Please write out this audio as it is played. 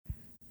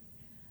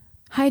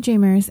Hi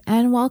Dreamers,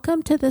 and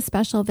welcome to the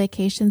special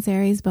vacation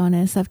series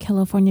bonus of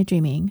California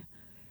Dreaming.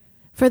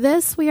 For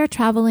this, we are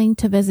traveling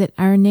to visit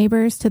our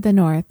neighbors to the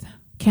north,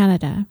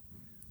 Canada.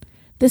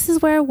 This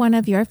is where one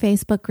of your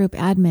Facebook group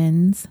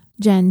admins,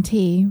 Jen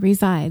T,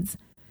 resides,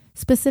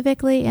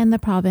 specifically in the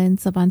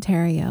province of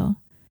Ontario.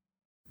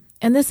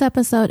 And this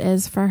episode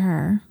is for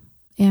her,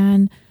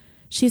 and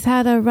she's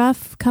had a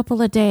rough couple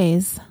of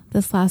days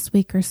this last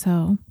week or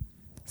so.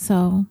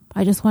 So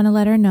I just want to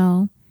let her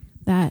know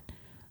that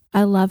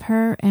I love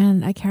her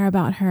and I care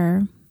about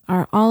her.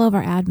 All of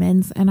our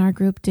admins and our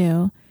group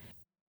do.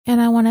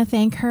 And I want to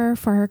thank her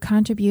for her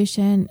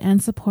contribution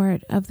and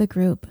support of the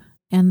group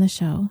and the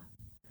show.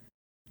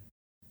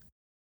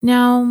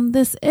 Now,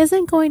 this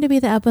isn't going to be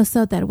the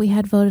episode that we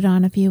had voted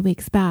on a few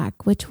weeks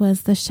back, which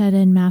was the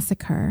Shed-In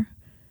Massacre.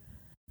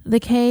 The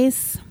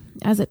case,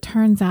 as it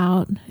turns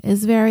out,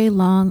 is very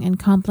long and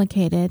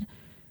complicated.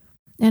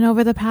 And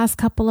over the past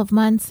couple of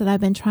months that I've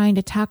been trying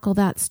to tackle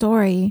that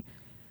story,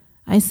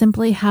 I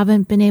simply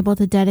haven't been able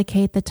to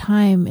dedicate the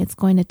time it's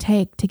going to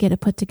take to get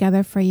it put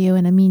together for you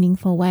in a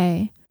meaningful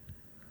way.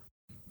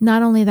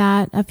 Not only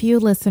that, a few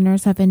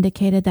listeners have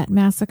indicated that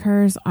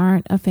massacres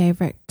aren't a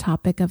favorite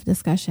topic of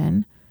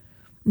discussion.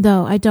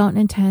 Though I don't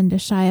intend to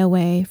shy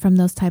away from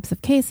those types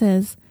of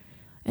cases,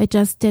 it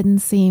just didn't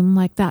seem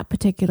like that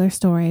particular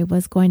story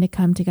was going to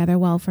come together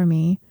well for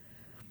me.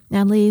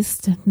 At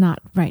least, not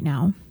right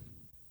now.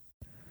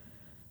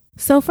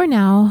 So for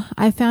now,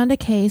 I found a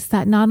case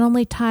that not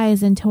only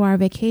ties into our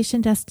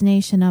vacation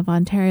destination of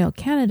Ontario,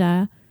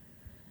 Canada,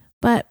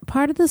 but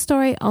part of the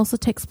story also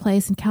takes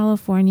place in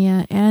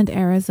California and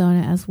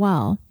Arizona as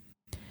well.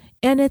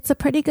 And it's a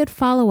pretty good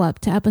follow-up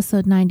to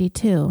episode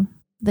 92,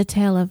 The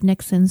Tale of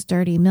Nixon's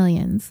Dirty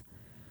Millions.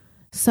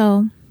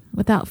 So,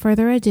 without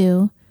further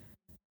ado,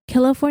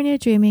 California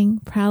Dreaming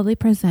proudly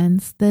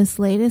presents this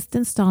latest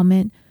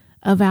installment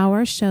of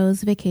our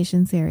show's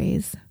vacation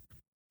series.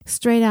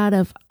 Straight out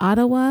of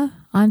Ottawa,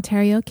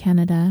 Ontario,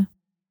 Canada,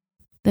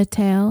 The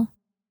Tale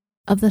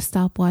of the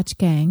Stopwatch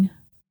Gang.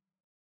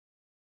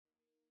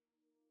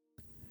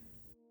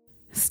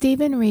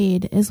 Stephen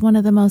Reed is one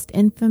of the most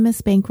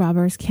infamous bank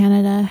robbers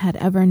Canada had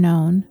ever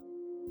known.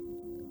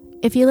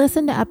 If you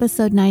listen to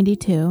episode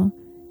 92,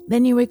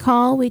 then you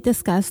recall we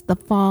discussed the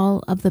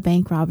fall of the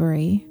bank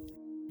robbery.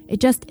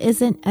 It just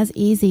isn't as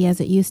easy as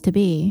it used to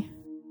be.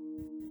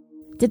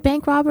 Did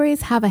bank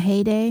robberies have a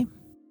heyday?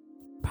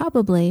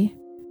 Probably.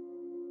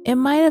 It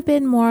might have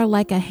been more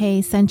like a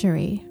Hay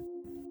century.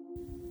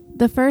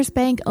 The first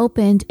bank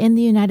opened in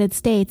the United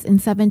States in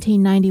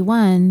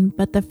 1791,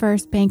 but the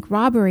first bank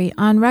robbery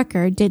on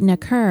record didn't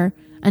occur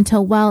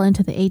until well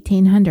into the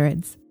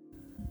 1800s.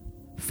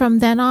 From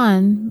then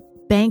on,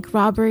 bank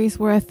robberies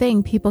were a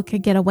thing people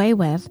could get away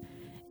with,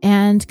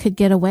 and could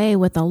get away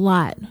with a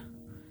lot.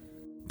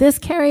 This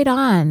carried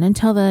on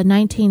until the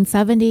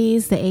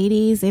 1970s, the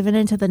 80s, even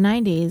into the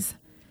 90s.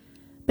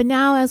 But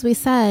now, as we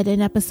said in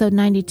episode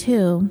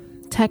 92,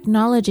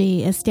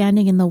 technology is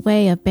standing in the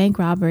way of bank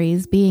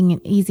robberies being an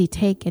easy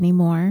take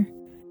anymore.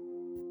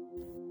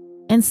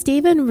 And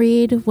Stephen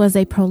Reed was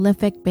a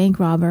prolific bank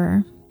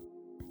robber.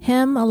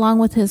 Him, along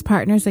with his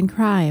partners in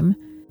crime,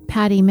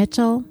 Patty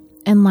Mitchell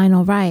and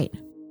Lionel Wright.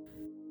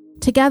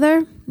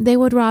 Together, they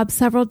would rob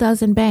several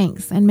dozen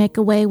banks and make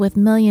away with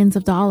millions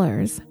of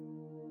dollars.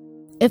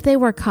 If they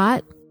were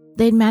caught,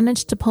 they'd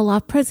manage to pull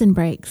off prison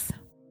breaks.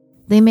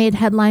 They made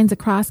headlines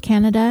across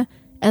Canada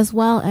as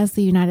well as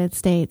the United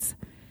States.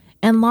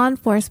 And law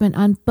enforcement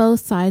on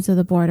both sides of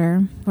the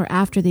border were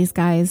after these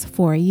guys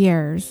for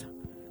years.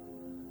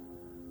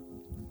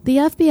 The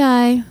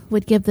FBI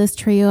would give this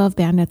trio of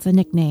bandits a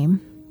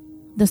nickname,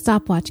 the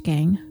Stopwatch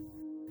Gang.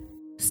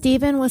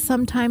 Stephen was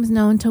sometimes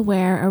known to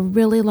wear a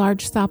really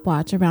large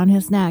stopwatch around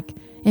his neck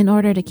in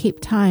order to keep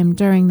time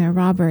during their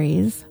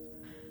robberies.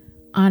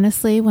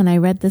 Honestly, when I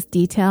read this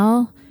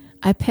detail,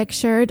 I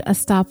pictured a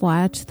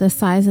stopwatch the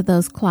size of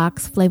those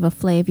clocks Flava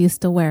Flav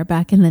used to wear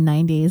back in the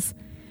 90s.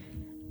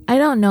 I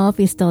don't know if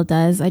he still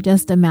does. I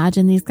just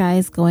imagine these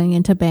guys going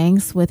into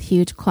banks with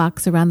huge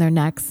clocks around their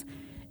necks,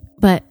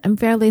 but I'm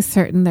fairly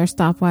certain their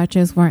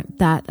stopwatches weren't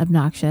that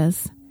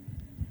obnoxious.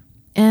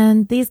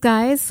 And these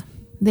guys,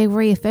 they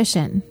were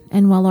efficient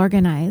and well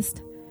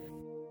organized.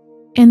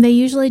 And they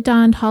usually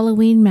donned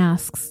Halloween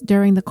masks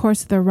during the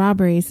course of their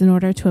robberies in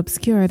order to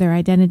obscure their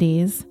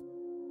identities.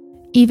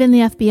 Even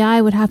the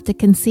FBI would have to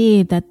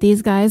concede that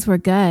these guys were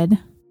good.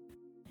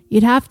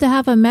 You'd have to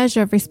have a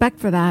measure of respect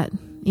for that.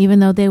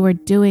 Even though they were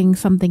doing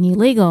something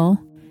illegal,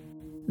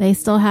 they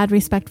still had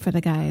respect for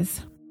the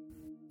guys.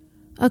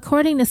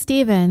 According to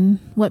Stephen,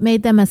 what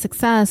made them a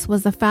success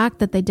was the fact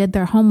that they did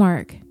their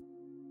homework.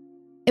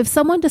 If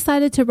someone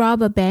decided to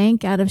rob a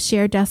bank out of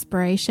sheer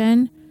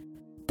desperation,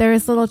 there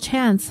is little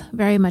chance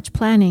very much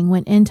planning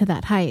went into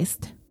that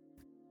heist.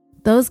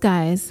 Those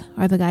guys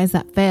are the guys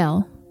that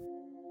fail.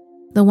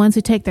 The ones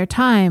who take their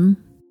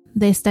time,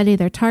 they study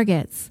their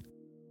targets.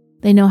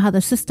 They know how the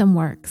system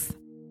works.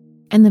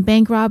 And the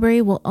bank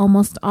robbery will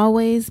almost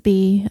always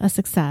be a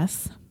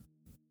success.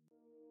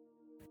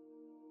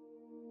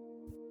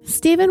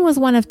 Stephen was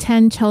one of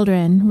 10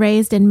 children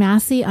raised in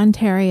Massey,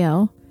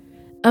 Ontario,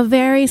 a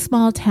very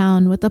small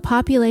town with a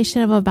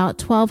population of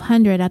about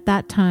 1,200 at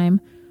that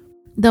time,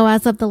 though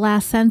as of the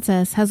last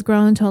census has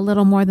grown to a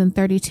little more than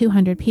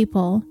 3,200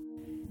 people.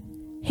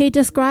 He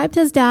described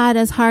his dad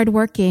as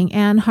hard-working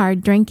and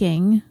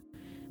hard-drinking,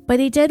 but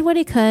he did what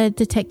he could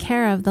to take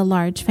care of the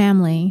large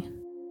family.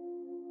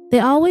 They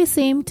always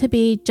seemed to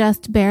be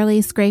just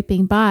barely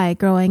scraping by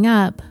growing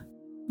up,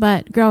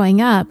 but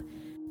growing up,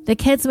 the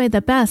kids made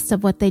the best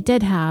of what they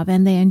did have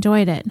and they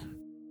enjoyed it.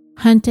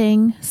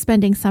 Hunting,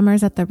 spending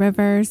summers at the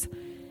rivers,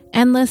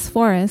 endless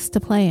forests to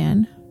play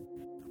in.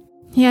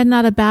 He had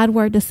not a bad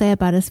word to say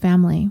about his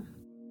family.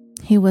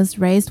 He was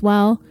raised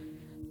well,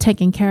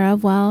 taken care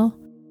of well.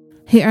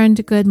 He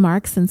earned good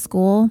marks in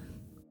school,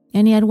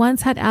 and he had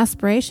once had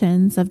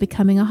aspirations of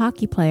becoming a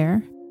hockey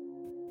player.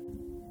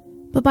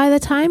 But by the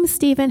time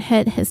Stephen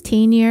hit his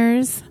teen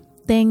years,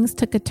 things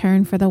took a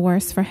turn for the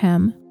worse for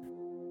him.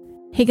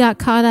 He got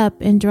caught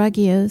up in drug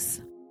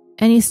use,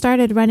 and he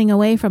started running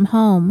away from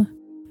home.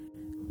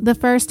 The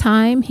first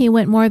time, he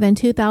went more than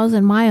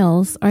 2,000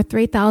 miles, or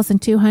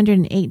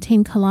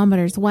 3,218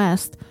 kilometers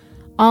west,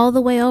 all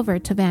the way over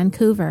to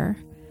Vancouver.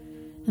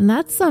 And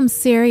that's some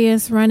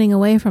serious running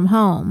away from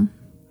home.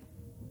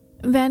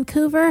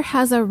 Vancouver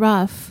has a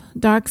rough,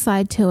 dark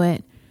side to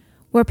it,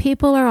 where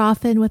people are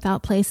often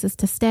without places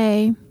to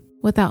stay,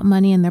 without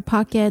money in their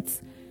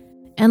pockets,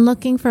 and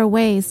looking for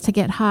ways to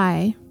get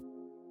high.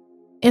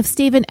 If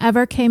Stephen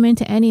ever came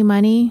into any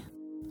money,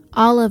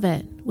 all of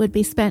it would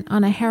be spent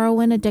on a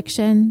heroin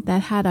addiction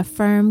that had a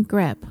firm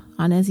grip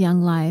on his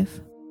young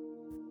life.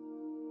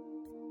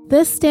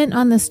 This stint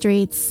on the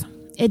streets,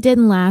 it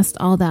didn't last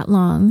all that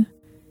long.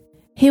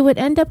 He would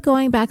end up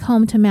going back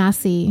home to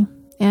Massey,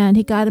 and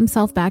he got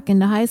himself back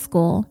into high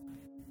school.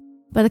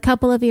 But a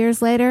couple of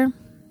years later,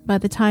 by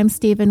the time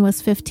Stephen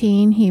was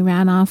 15, he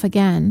ran off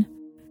again.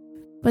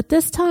 But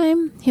this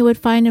time, he would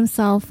find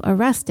himself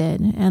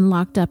arrested and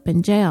locked up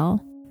in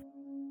jail.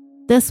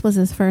 This was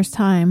his first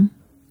time.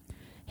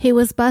 He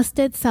was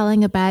busted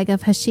selling a bag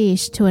of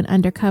hashish to an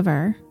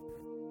undercover.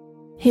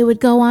 He would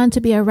go on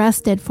to be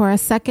arrested for a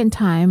second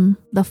time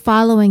the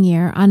following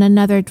year on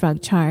another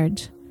drug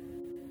charge.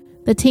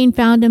 The teen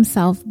found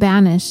himself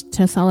banished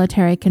to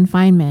solitary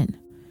confinement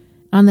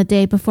on the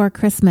day before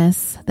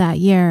Christmas that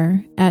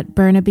year at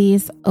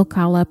Burnaby's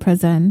Ocala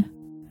prison.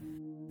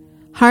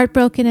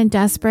 Heartbroken and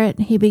desperate,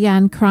 he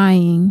began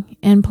crying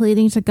and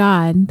pleading to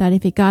God that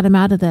if he got him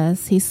out of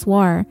this, he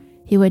swore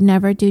he would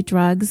never do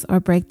drugs or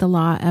break the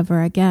law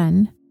ever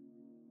again.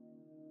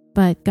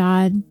 But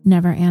God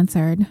never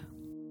answered.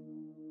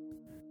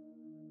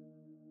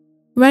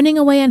 Running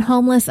away and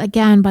homeless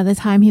again by the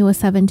time he was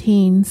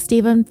 17,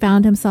 Stephen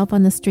found himself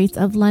on the streets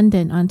of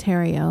London,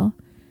 Ontario.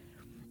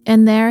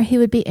 And there he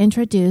would be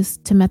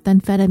introduced to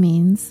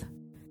methamphetamines.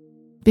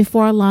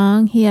 Before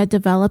long, he had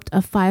developed a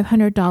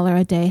 $500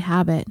 a day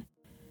habit.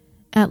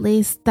 At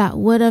least that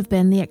would have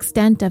been the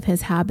extent of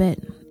his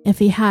habit if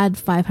he had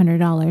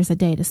 $500 a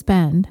day to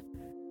spend.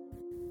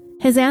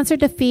 His answer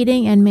to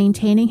feeding and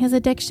maintaining his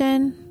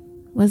addiction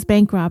was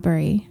bank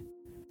robbery.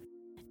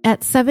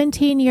 At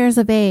 17 years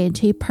of age,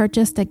 he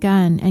purchased a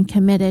gun and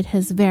committed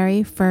his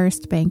very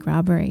first bank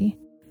robbery.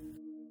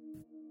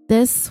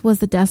 This was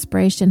the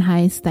desperation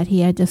heist that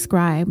he had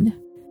described,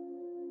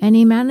 and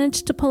he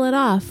managed to pull it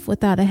off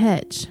without a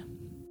hitch.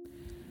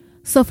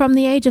 So from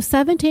the age of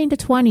 17 to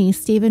 20,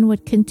 Stephen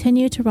would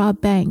continue to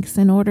rob banks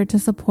in order to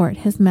support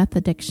his meth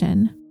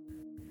addiction.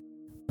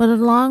 But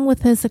along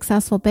with his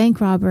successful bank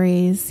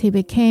robberies, he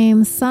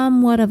became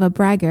somewhat of a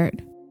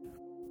braggart.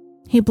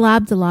 He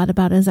blabbed a lot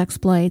about his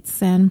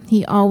exploits, and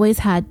he always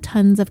had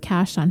tons of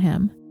cash on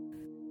him.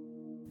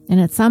 And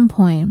at some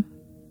point,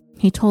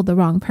 he told the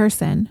wrong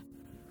person,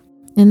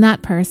 and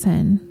that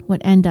person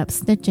would end up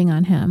snitching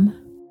on him.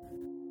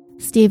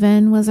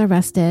 Stephen was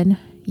arrested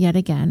yet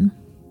again.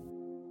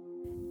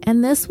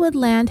 And this would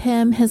land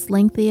him his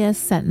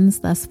lengthiest sentence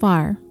thus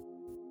far,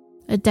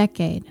 a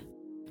decade.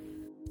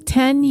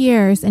 10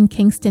 years in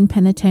Kingston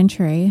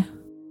Penitentiary,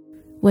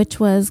 which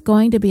was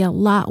going to be a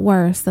lot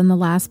worse than the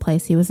last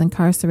place he was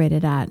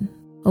incarcerated at,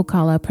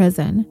 Ocala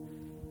Prison.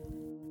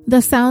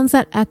 The sounds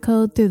that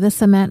echoed through the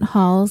cement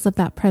halls of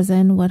that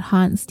prison would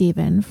haunt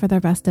Stephen for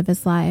the rest of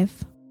his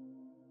life.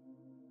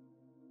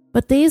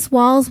 But these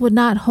walls would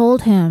not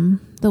hold him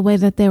the way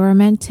that they were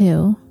meant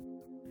to.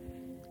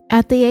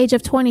 At the age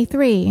of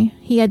 23,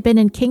 he had been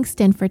in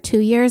Kingston for 2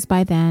 years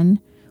by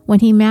then when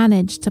he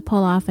managed to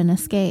pull off an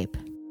escape.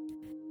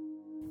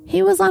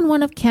 He was on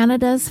one of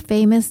Canada's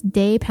famous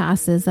day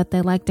passes that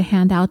they like to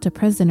hand out to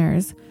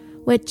prisoners,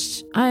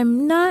 which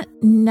I'm not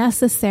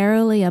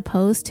necessarily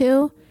opposed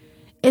to.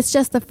 It's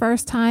just the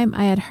first time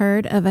I had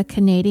heard of a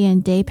Canadian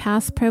day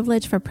pass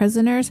privilege for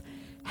prisoners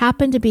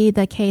happened to be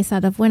the case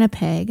out of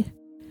Winnipeg.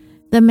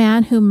 The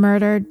man who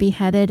murdered,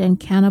 beheaded, and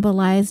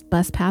cannibalized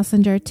bus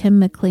passenger Tim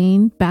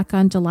McLean back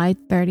on July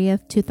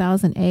 30th,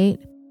 2008.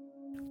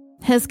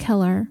 His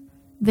killer,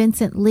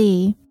 Vincent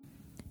Lee,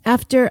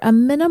 after a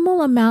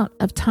minimal amount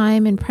of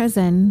time in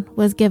prison,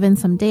 was given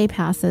some day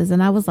passes,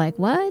 and I was like,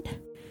 what?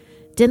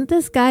 Didn't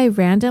this guy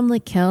randomly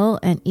kill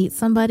and eat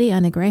somebody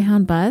on a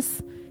Greyhound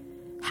bus?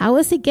 How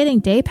is he getting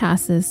day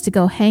passes to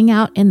go hang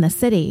out in the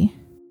city?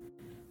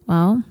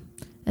 Well,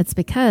 it's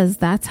because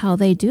that's how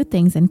they do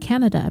things in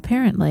Canada,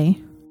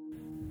 apparently.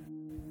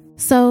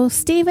 So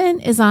Stephen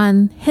is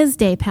on his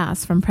day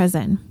pass from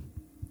prison.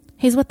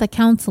 He's with the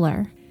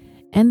counselor,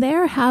 and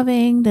they're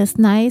having this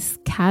nice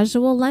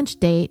casual lunch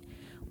date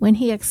when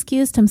he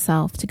excused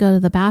himself to go to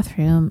the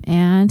bathroom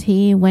and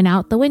he went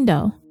out the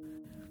window.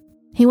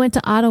 He went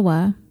to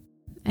Ottawa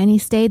and he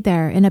stayed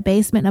there in a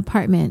basement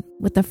apartment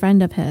with a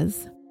friend of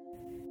his.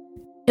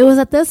 It was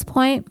at this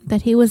point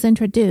that he was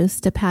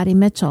introduced to Patty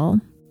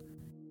Mitchell.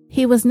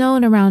 He was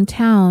known around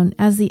town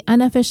as the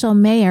unofficial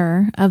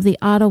mayor of the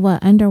Ottawa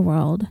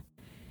underworld,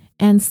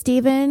 and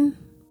Stephen,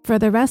 for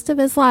the rest of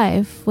his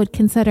life, would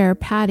consider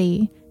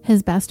Patty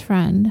his best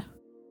friend.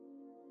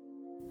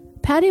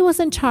 Patty was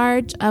in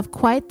charge of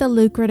quite the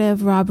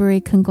lucrative robbery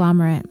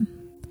conglomerate,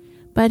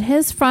 but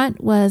his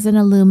front was an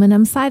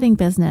aluminum siding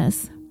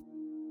business.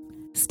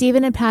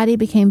 Stephen and Patty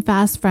became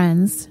fast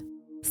friends.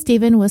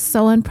 Stephen was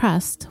so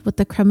impressed with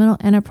the criminal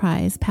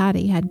enterprise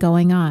Patty had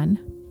going on.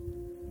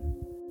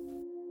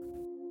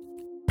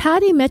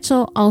 Patty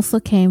Mitchell also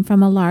came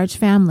from a large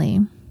family,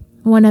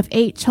 one of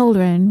 8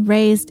 children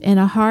raised in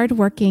a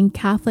hard-working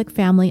Catholic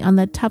family on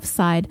the tough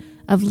side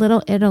of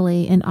Little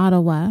Italy in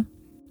Ottawa.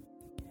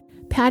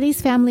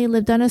 Patty's family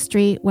lived on a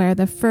street where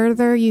the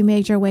further you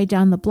made your way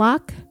down the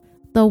block,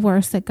 the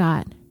worse it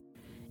got,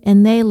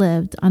 and they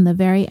lived on the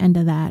very end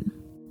of that.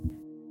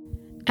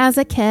 As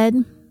a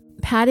kid,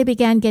 Patty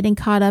began getting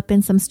caught up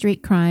in some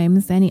street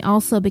crimes, and he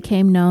also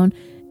became known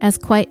as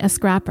quite a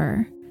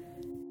scrapper.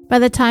 By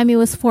the time he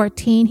was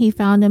 14, he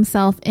found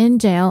himself in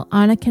jail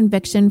on a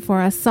conviction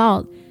for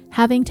assault,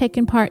 having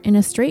taken part in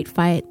a street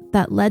fight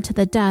that led to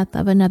the death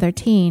of another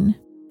teen.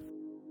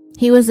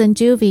 He was in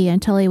juvie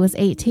until he was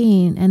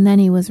 18, and then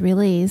he was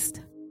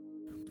released.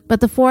 But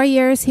the 4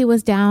 years he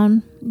was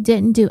down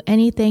didn't do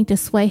anything to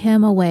sway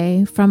him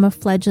away from a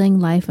fledgling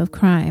life of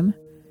crime.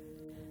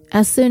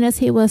 As soon as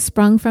he was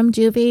sprung from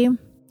juvie,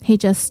 he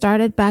just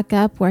started back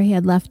up where he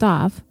had left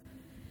off.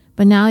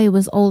 But now he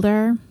was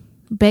older,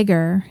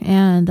 bigger,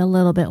 and a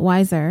little bit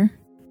wiser.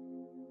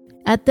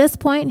 At this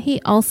point,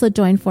 he also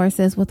joined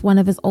forces with one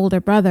of his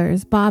older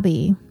brothers,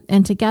 Bobby,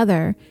 and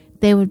together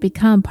they would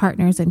become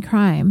partners in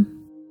crime,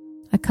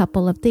 a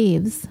couple of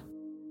thieves.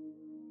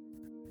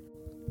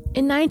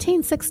 In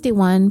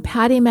 1961,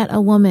 Patty met a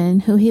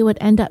woman who he would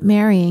end up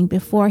marrying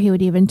before he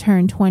would even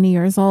turn 20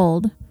 years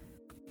old.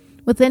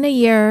 Within a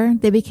year,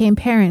 they became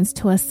parents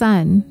to a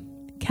son,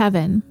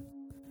 Kevin.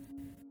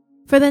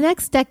 For the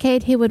next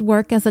decade, he would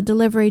work as a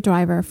delivery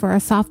driver for a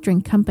soft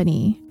drink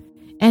company,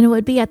 and it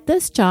would be at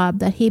this job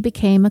that he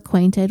became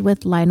acquainted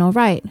with Lionel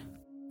Wright.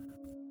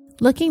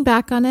 Looking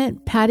back on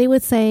it, Patty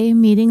would say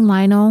meeting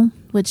Lionel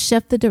would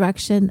shift the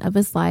direction of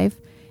his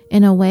life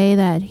in a way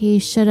that he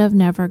should have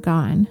never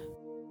gone.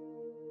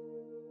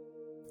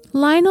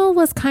 Lionel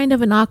was kind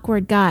of an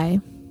awkward guy,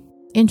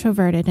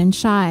 introverted and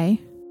shy.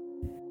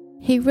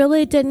 He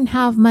really didn't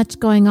have much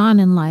going on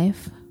in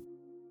life.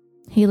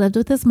 He lived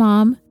with his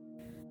mom.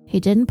 He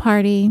didn't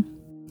party.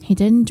 He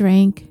didn't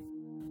drink.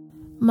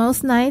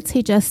 Most nights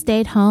he just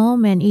stayed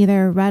home and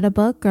either read a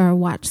book or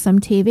watched some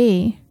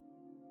TV.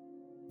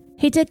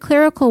 He did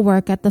clerical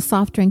work at the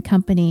soft drink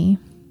company,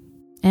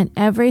 and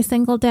every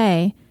single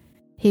day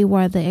he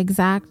wore the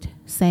exact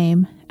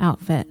same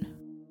outfit.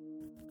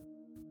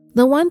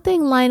 The one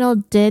thing Lionel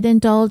did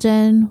indulge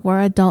in were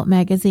adult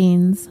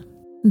magazines.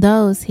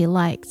 Those he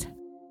liked.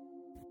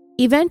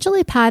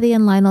 Eventually, Patty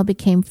and Lionel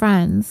became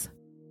friends,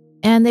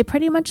 and they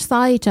pretty much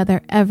saw each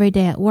other every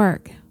day at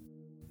work.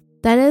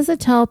 That is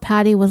until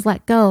Patty was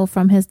let go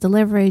from his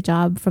delivery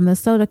job from the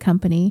soda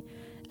company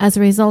as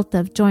a result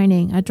of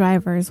joining a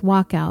driver's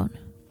walkout.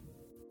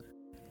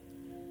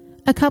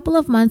 A couple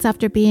of months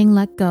after being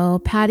let go,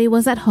 Patty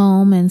was at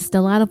home and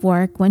still out of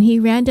work when he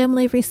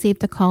randomly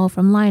received a call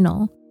from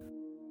Lionel.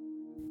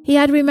 He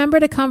had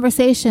remembered a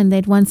conversation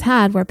they'd once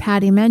had where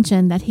Patty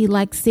mentioned that he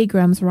liked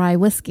Seagram's rye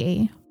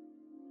whiskey.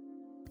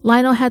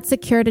 Lionel had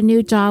secured a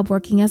new job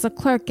working as a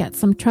clerk at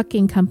some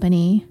trucking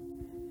company.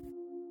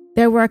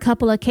 There were a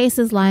couple of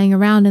cases lying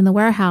around in the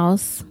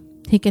warehouse.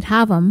 He could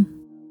have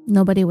them.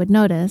 Nobody would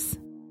notice.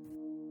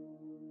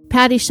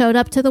 Patty showed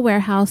up to the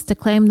warehouse to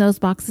claim those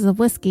boxes of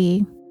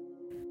whiskey.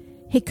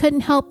 He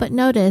couldn't help but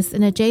notice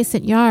an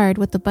adjacent yard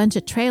with a bunch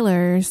of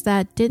trailers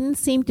that didn't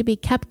seem to be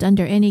kept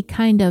under any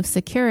kind of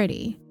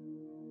security.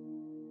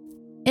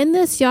 In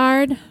this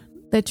yard,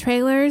 the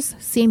trailers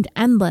seemed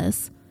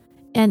endless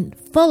and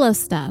full of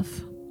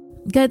stuff,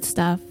 good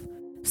stuff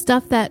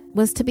that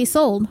was to be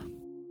sold.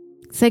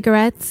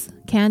 Cigarettes,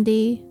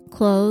 candy,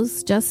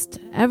 clothes, just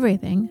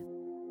everything.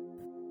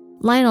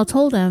 Lionel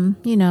told him,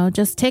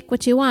 just take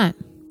what you want.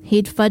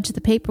 He'd fudge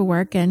the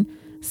paperwork and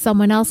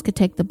someone else could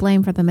take the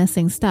blame for the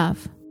missing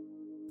stuff.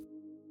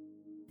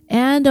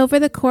 And over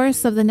the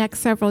course of the next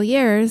several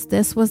years,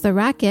 this was the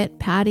racket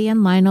Patty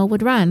and Lionel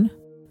would run.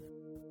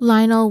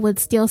 Lionel would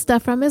steal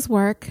stuff from his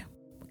work,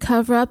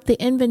 cover up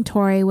the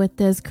inventory with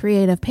his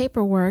creative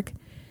paperwork,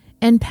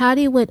 and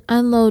Patty would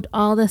unload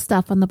all the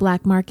stuff on the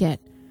black market.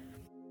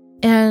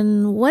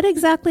 And what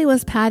exactly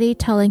was Patty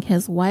telling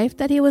his wife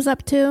that he was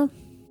up to?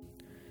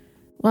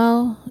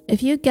 Well,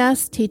 if you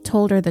guessed he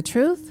told her the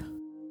truth,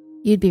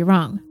 you'd be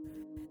wrong.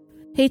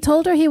 He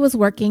told her he was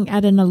working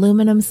at an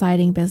aluminum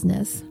siding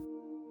business.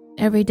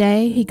 Every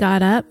day he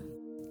got up,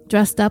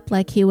 dressed up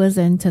like he was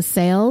into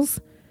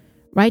sales,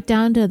 right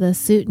down to the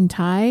suit and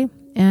tie,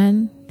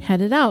 and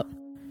headed out,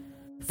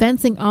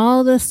 fencing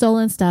all the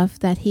stolen stuff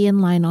that he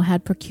and Lionel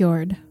had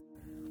procured.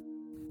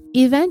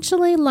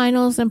 Eventually,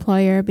 Lionel's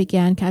employer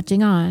began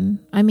catching on.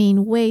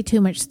 Way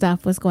too much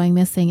stuff was going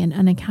missing and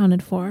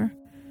unaccounted for.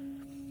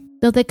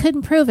 Though they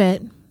couldn't prove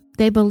it,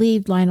 they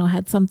believed Lionel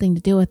had something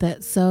to do with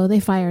it, so they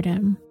fired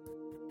him.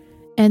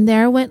 And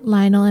there went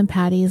Lionel and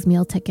Patty's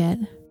meal ticket.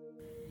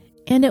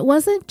 And it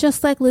wasn't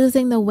just like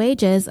losing the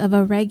wages of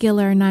a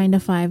regular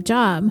 9-to-5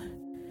 job.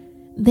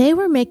 They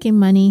were making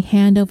money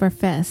hand over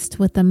fist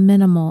with a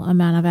minimal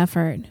amount of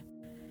effort.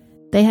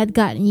 They had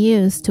gotten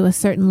used to a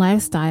certain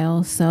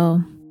lifestyle,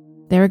 so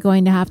they were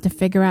going to have to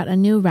figure out a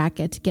new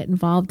racket to get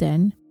involved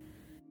in.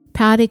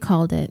 Patty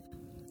called it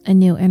a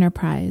new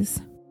enterprise.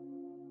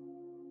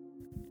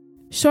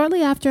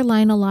 Shortly after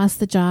Lionel lost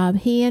the job,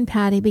 he and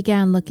Patty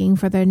began looking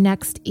for their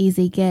next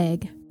easy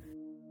gig.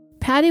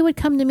 Patty would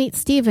come to meet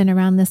Stephen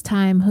around this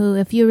time, who,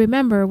 if you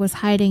remember, was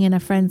hiding in a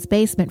friend's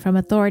basement from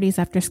authorities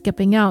after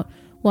skipping out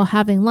while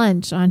having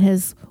lunch on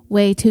his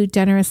way too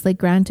generously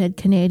granted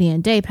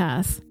Canadian day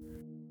pass.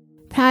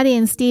 Patty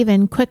and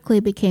Stephen quickly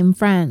became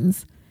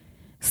friends.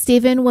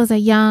 Stephen was a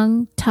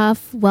young,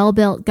 tough,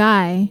 well-built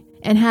guy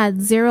and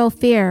had zero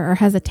fear or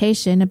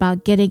hesitation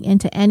about getting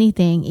into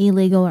anything,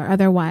 illegal or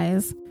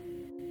otherwise.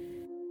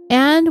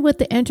 And with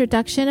the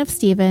introduction of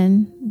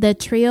Stephen, the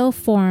trio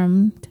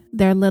formed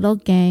their little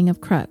gang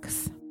of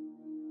crooks.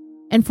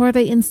 And for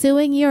the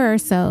ensuing year or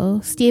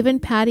so,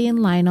 Stephen, Patty,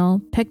 and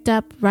Lionel picked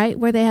up right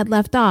where they had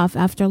left off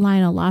after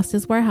Lionel lost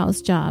his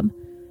warehouse job.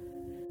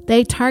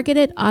 They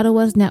targeted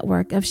Ottawa's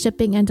network of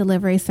shipping and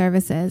delivery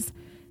services,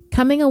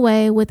 coming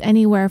away with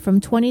anywhere from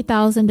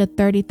 $20,000 to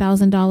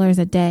 $30,000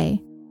 a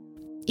day.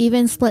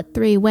 Even split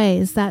 3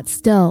 ways, that's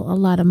still a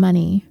lot of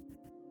money.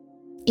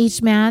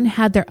 Each man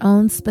had their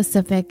own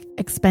specific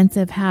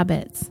expensive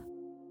habits.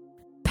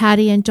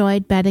 Patty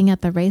enjoyed betting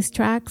at the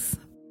racetracks.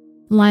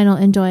 Lionel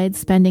enjoyed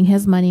spending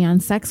his money on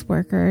sex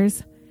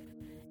workers.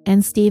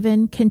 And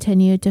Stephen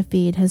continued to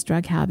feed his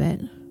drug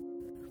habit.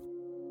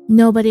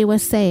 Nobody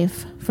was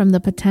safe from the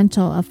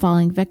potential of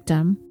falling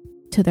victim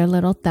to their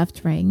little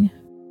theft ring.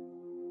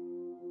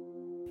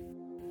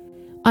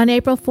 On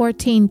April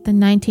 14th,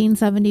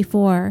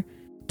 1974,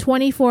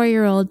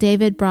 24-year-old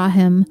David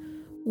Brahim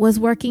was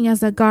working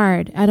as a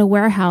guard at a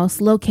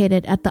warehouse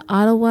located at the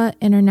Ottawa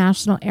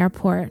International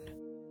Airport.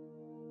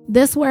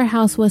 This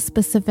warehouse was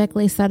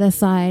specifically set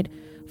aside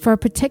for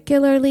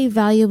particularly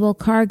valuable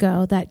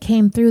cargo that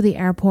came through the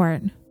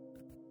airport.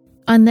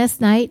 On this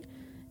night,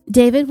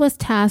 David was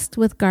tasked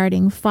with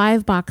guarding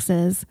 5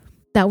 boxes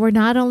that were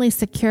not only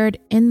secured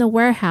in the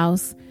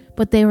warehouse,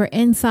 but they were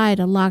inside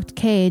a locked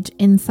cage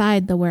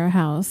inside the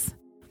warehouse.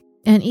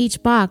 And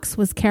each box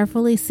was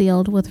carefully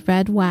sealed with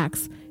red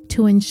wax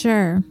to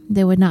ensure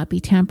they would not be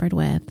tampered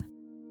with.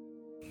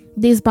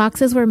 These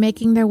boxes were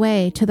making their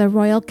way to the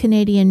Royal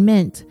Canadian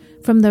Mint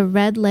from the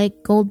Red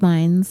Lake Gold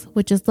Mines,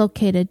 which is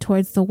located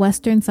towards the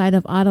western side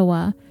of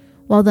Ottawa,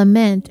 while the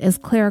Mint is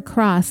clear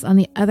across on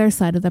the other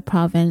side of the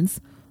province,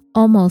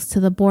 almost to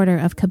the border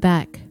of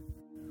Quebec.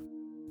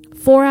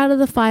 4 out of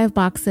the 5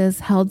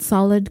 boxes held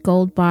solid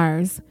gold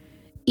bars,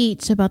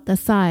 each about the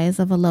size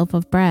of a loaf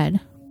of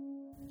bread.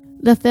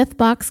 The 5th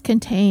box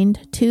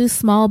contained 2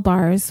 small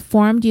bars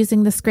formed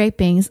using the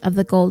scrapings of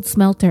the gold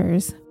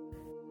smelters.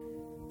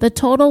 The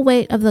total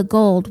weight of the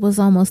gold was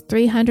almost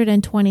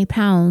 320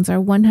 pounds or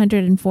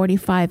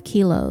 145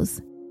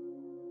 kilos.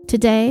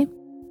 Today,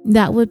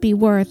 that would be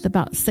worth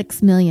about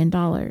 $6 million.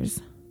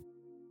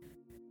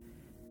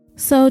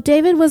 So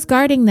David was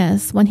guarding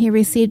this when he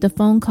received a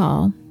phone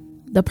call.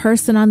 The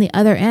person on the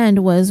other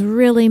end was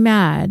really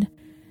mad.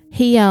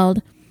 He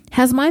yelled,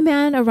 "Has my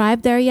man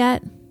arrived there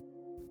yet?"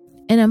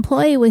 An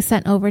employee was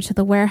sent over to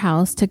the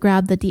warehouse to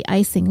grab the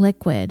de-icing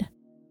liquid.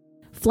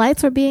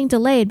 Flights were being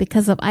delayed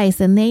because of ice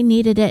and they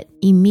needed it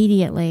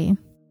immediately.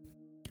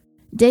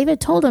 David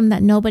told him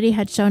that nobody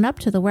had shown up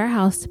to the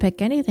warehouse to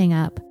pick anything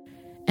up,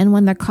 and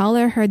when the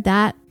caller heard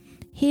that,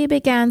 he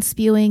began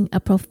spewing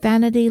a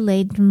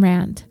profanity-laden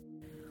rant.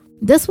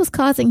 This was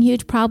causing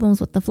huge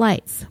problems with the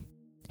flights.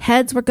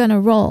 Heads were going to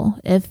roll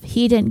if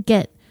he didn't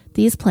get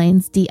these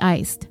planes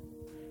de-iced.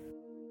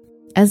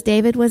 As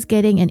David was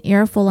getting an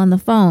earful on the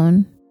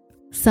phone,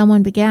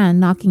 someone began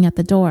knocking at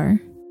the door.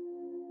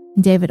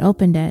 David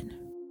opened it.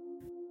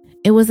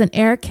 It was an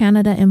Air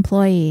Canada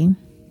employee.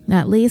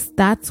 At least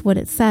that's what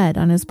it said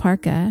on his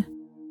parka.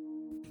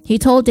 He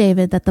told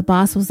David that the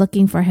boss was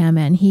looking for him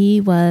and he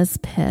was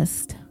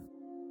pissed.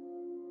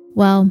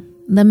 Well,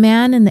 the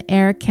man in the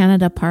Air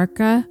Canada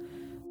parka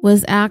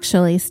was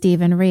actually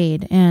Stephen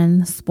Reed,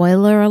 and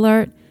spoiler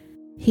alert,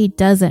 he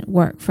doesn't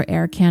work for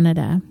Air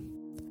Canada.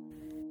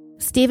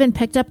 Stephen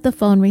picked up the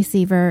phone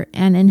receiver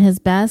and in his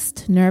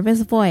best,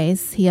 nervous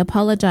voice, he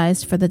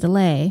apologized for the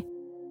delay.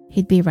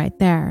 He'd be right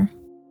there.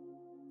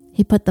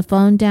 He put the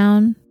phone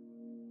down,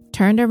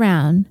 turned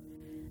around,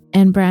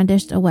 and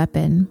brandished a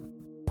weapon,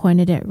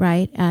 pointed it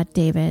right at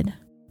David.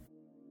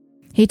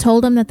 He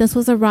told him that this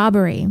was a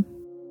robbery.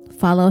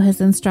 Follow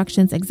his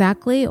instructions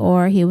exactly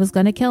or he was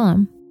going to kill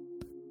him.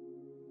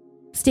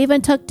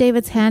 Stephen took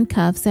David's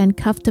handcuffs and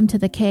cuffed him to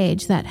the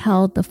cage that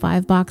held the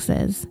 5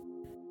 boxes.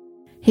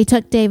 He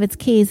took David's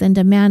keys and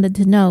demanded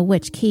to know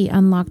which key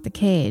unlocked the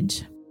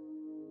cage.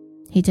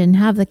 He didn't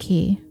have the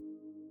key.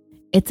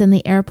 It's in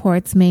the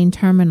airport's main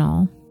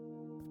terminal.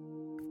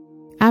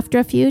 After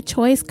a few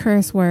choice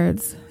curse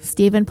words,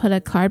 Stephen put a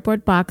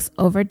cardboard box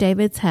over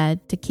David's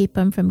head to keep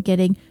him from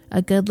getting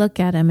a good look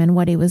at him and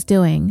what he was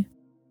doing.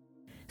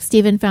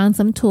 Stephen found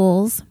some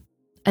tools,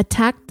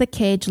 attacked the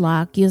cage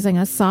lock using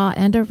a saw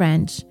and a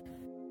wrench,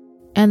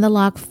 and the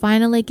lock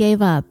finally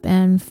gave up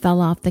and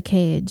fell off the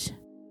cage.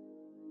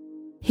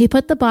 He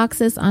put the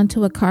boxes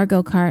onto a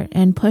cargo cart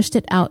and pushed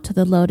it out to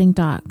the loading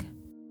dock.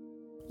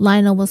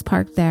 Lionel was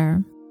parked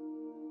there.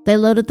 They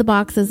loaded the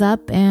boxes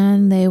up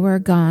and they were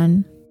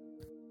gone.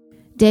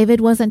 David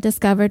wasn't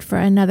discovered for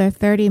another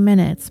 30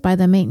 minutes by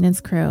the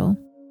maintenance crew.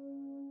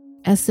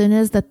 As soon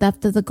as the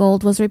theft of the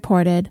gold was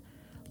reported,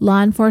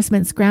 law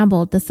enforcement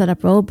scrambled to set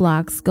up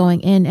roadblocks going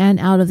in and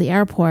out of the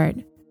airport.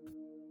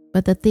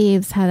 But the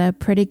thieves had a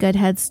pretty good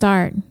head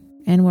start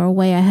and were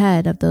way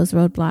ahead of those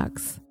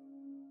roadblocks.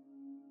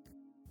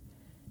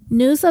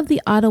 News of the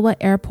Ottawa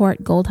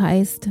airport gold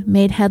heist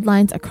made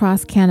headlines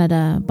across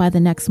Canada by the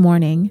next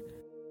morning.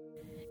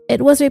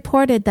 It was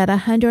reported that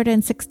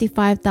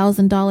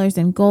 $165,000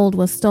 in gold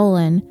was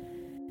stolen,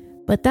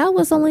 but that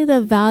was only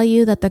the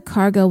value that the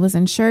cargo was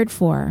insured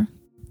for.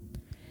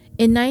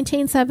 In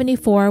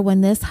 1974,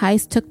 when this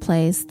heist took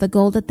place, the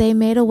gold that they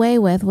made away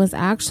with was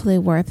actually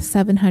worth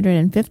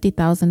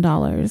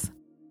 $750,000.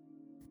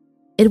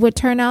 It would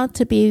turn out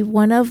to be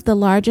one of the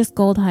largest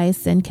gold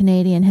heists in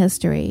Canadian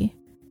history.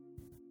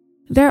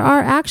 There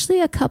are actually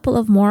a couple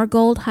of more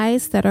gold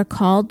heists that are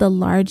called the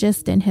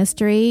largest in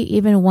history,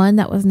 even one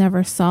that was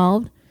never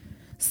solved.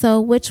 So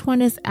which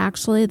one is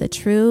actually the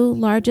true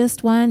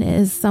largest one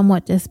is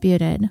somewhat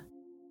disputed.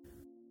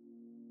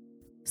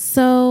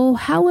 So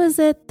how is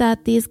it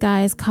that these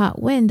guys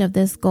caught wind of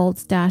this gold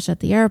stash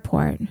at the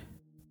airport?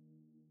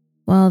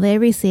 Well, they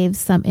received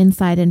some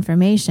inside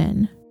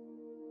information.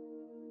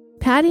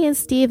 Patty and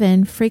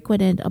Stephen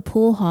frequented a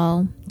pool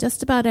hall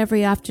just about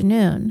every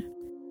afternoon.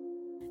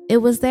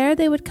 It was there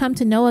they would come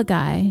to know a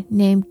guy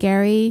named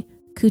Gary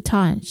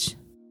Coutanche.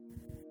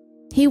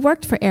 He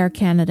worked for Air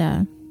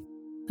Canada,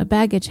 a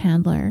baggage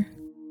handler.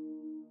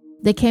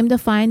 They came to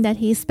find that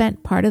he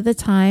spent part of the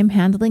time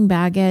handling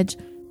baggage,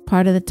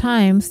 part of the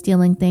time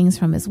stealing things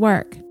from his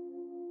work.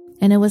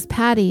 And it was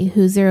Patty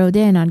who zeroed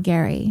in on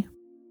Gary.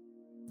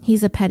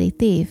 He's a petty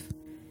thief,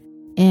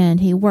 and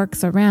he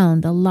works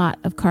around a lot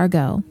of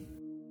cargo.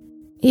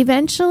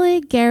 Eventually,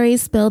 Gary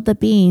spilled the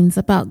beans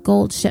about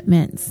gold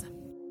shipments.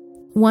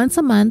 Once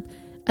a month,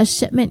 a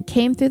shipment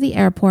came through the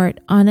airport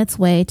on its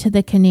way to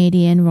the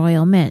Canadian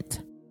Royal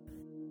Mint.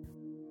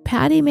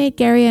 Patty made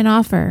Gary an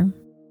offer.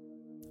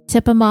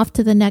 Tip him off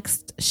to the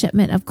next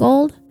shipment of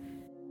gold,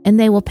 and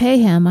they will pay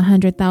him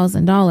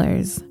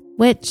 $100,000,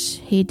 which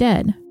he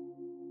did.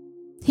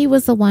 He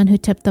was the one who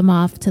tipped them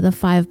off to the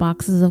 5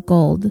 boxes of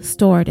gold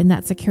stored in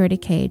that security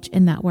cage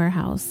in that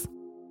warehouse.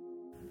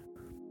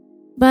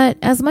 But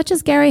as much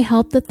as Gary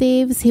helped the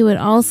thieves, he would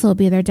also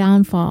be their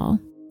downfall.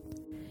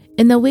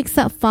 In the weeks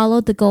that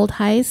followed the gold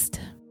heist,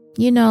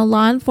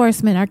 law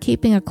enforcement are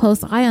keeping a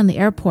close eye on the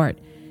airport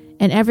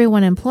and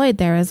everyone employed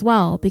there as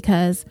well,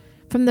 because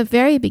from the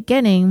very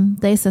beginning,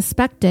 they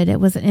suspected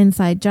it was an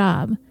inside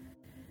job.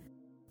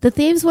 The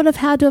thieves would have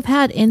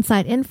had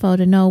inside info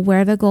to know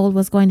where the gold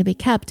was going to be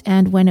kept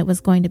and when it was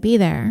going to be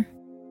there.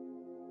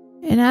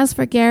 And as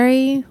for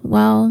Gary,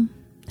 well,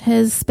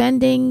 his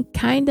spending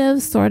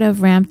sort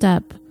of ramped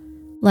up,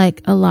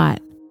 like a lot.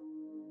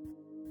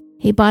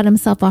 He bought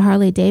himself a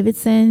Harley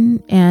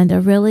Davidson and a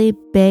really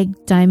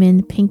big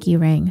diamond pinky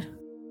ring.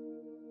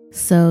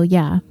 So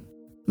yeah,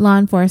 law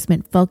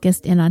enforcement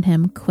focused in on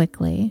him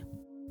quickly.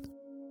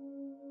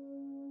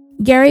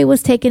 Gary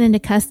was taken into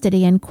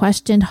custody and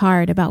questioned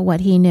hard about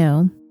what he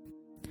knew.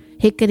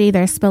 He could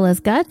either spill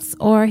his guts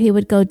or he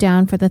would go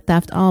down for the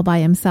theft all by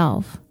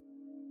himself.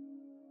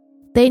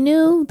 They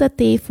knew the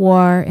thief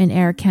wore an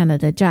Air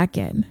Canada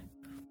jacket.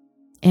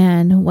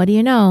 And what do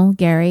you know,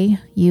 Gary?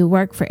 You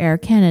work for Air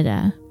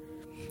Canada.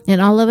 And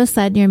all of a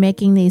sudden you're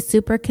making these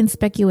super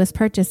conspicuous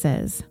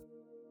purchases.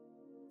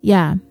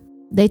 Yeah,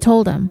 they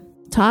told him,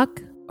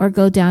 talk or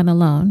go down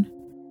alone.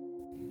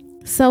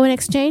 So in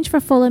exchange for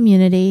full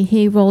immunity,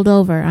 he rolled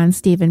over on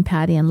Stephen,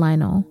 Patty, and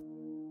Lionel.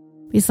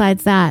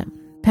 Besides that,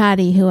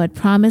 Patty, who had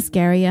promised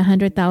Gary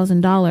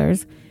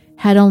 $100,000,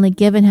 had only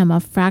given him a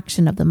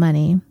fraction of the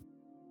money.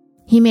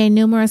 He made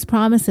numerous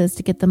promises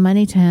to get the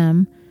money to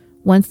him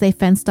once they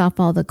fenced off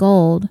all the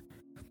gold,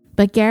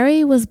 but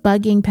Gary was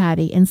bugging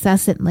Patty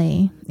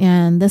incessantly,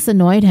 and this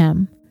annoyed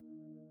him.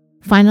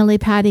 Finally,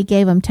 Paddy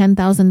gave him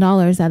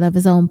 $10,000 out of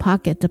his own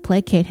pocket to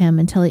placate him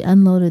until he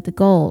unloaded the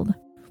gold.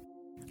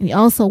 And he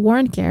also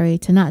warned Gary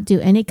to not do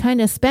any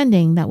kind of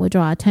spending that would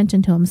draw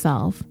attention to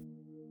himself.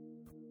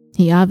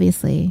 He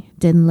obviously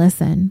didn't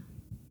listen.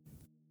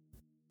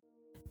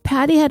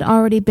 Paddy had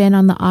already been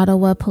on the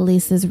Ottawa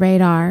police's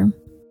radar.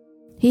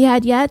 He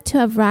had yet to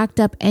have racked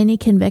up any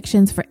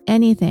convictions for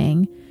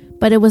anything,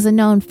 but it was a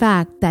known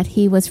fact that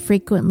he was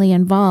frequently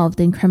involved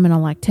in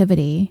criminal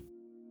activity.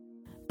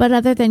 But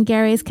other than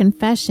Gary's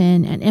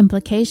confession and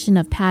implication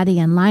of Paddy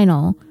and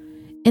Lionel,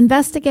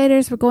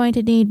 investigators were going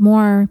to need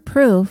more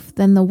proof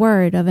than the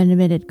word of an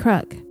admitted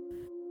crook.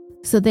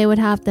 So they would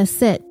have to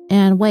sit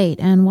and wait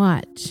and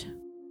watch.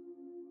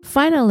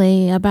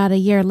 Finally, about a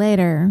year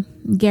later,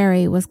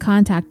 Gary was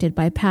contacted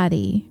by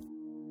Paddy.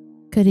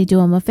 Could he do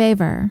him a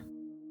favor?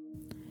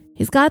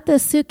 He's got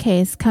this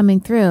suitcase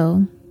coming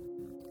through.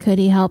 Could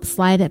he help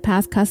slide it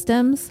past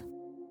customs?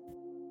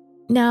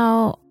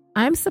 Now,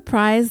 I'm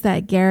surprised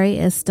that Gary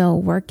is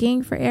still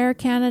working for Air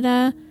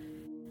Canada,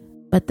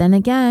 but then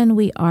again,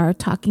 we are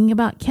talking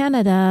about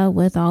Canada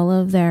with all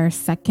of their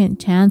second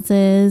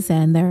chances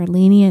and their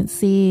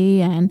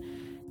leniency and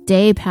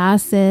day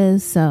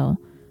passes, so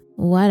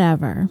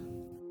whatever.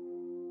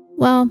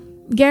 Well,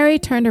 Gary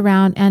turned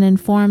around and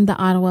informed the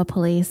Ottawa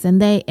police,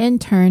 and they in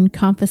turn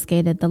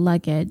confiscated the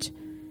luggage.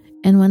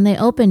 And when they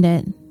opened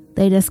it,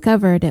 they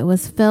discovered it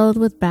was filled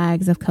with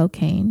bags of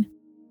cocaine.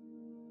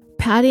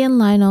 Paddy and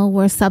Lionel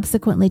were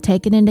subsequently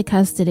taken into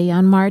custody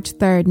on March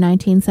 3rd,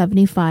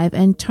 1975,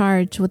 and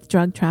charged with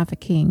drug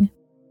trafficking.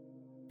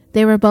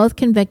 They were both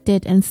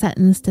convicted and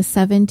sentenced to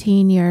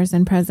 17 years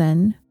in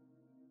prison.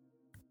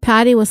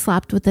 Paddy was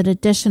slapped with an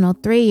additional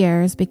 3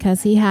 years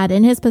because he had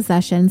in his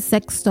possession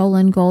 6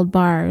 stolen gold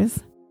bars.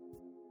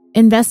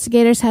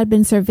 Investigators had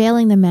been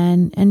surveilling the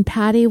men, and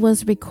Paddy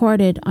was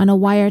recorded on a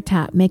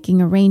wiretap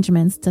making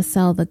arrangements to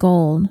sell the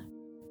gold.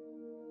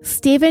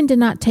 Stephen did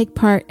not take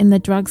part in the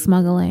drug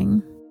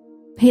smuggling.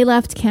 He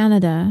left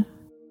Canada.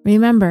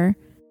 Remember,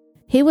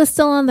 he was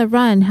still on the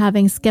run,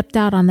 having skipped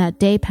out on that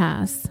day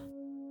pass.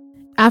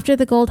 After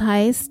the gold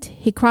heist,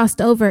 he crossed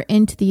over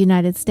into the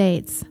United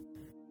States.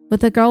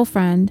 With a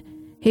girlfriend,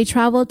 he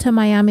traveled to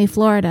Miami,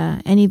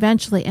 Florida, and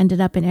eventually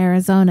ended up in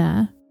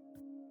Arizona.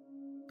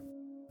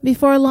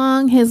 Before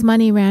long, his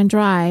money ran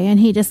dry, and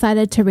he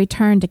decided to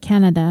return to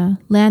Canada,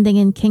 landing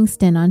in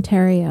Kingston,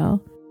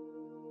 Ontario.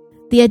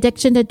 The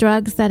addiction to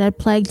drugs that had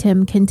plagued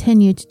him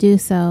continued to do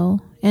so,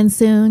 and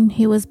soon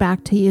he was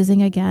back to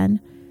using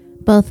again,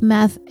 both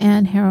meth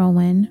and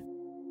heroin.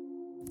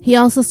 He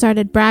also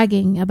started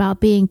bragging about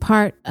being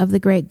part of the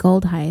great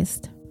gold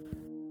heist,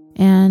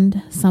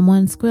 and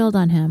someone squealed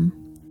on him.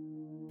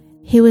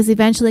 He was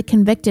eventually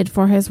convicted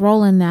for his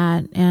role in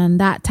that, and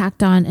that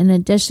tacked on an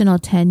additional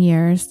 10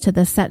 years to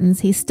the sentence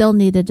he still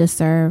needed to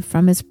serve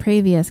from his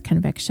previous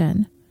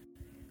conviction.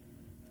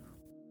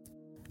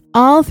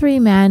 All 3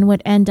 men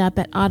would end up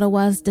at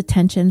Ottawa's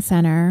detention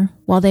center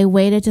while they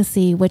waited to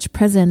see which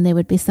prison they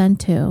would be sent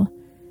to.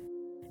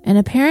 And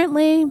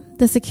apparently,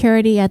 the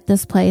security at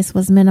this place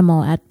was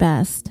minimal at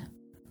best.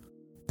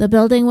 The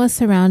building was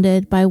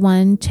surrounded by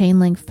one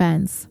chain-link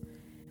fence,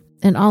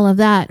 and all of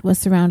that was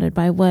surrounded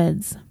by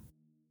woods.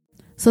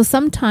 So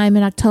sometime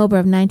in October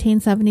of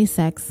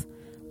 1976,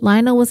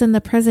 Lionel was in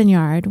the prison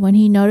yard when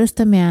he noticed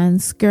a man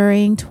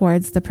scurrying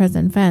towards the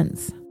prison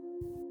fence.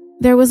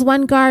 There was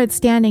one guard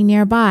standing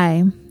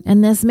nearby,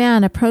 and this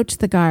man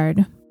approached the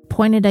guard,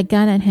 pointed a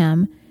gun at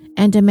him,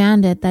 and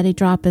demanded that he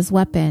drop his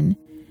weapon,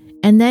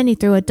 and then he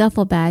threw a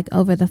duffel bag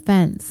over the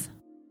fence.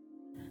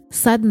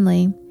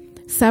 Suddenly,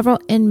 several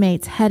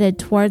inmates headed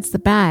towards the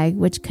bag,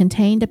 which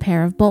contained a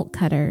pair of bolt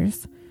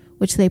cutters,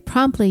 which they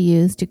promptly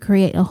used to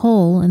create a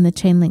hole in the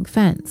chain-link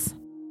fence.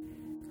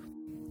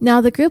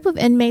 Now, the group of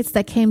inmates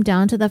that came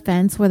down to the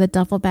fence where the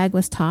duffel bag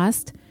was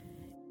tossed,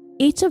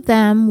 each of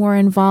them were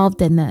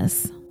involved in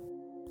this.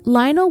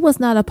 Lionel was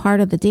not a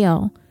part of the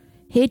deal.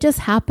 He just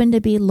happened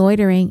to be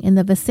loitering in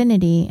the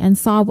vicinity and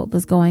saw what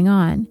was going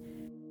on.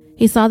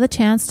 He saw the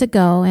chance to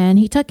go, and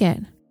he took it.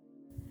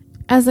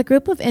 As a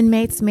group of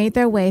inmates made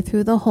their way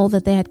through the hole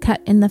that they had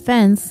cut in the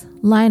fence,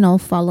 Lionel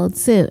followed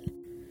suit.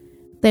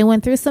 They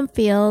went through some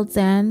fields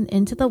and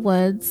into the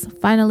woods,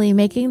 finally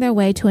making their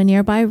way to a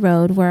nearby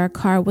road where a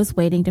car was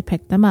waiting to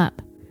pick them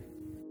up.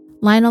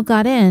 Lionel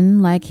got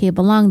in like he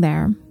belonged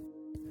there.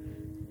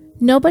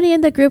 Nobody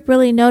in the group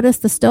really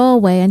noticed the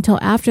stowaway until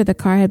after the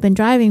car had been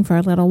driving for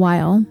a little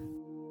while.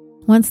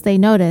 Once they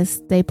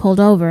noticed, they pulled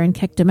over and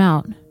kicked him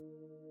out.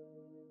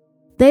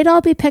 They'd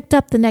all be picked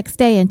up the next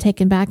day and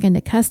taken back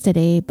into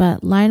custody,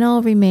 but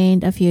Lionel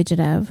remained a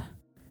fugitive.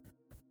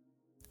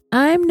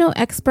 I'm no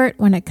expert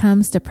when it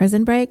comes to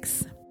prison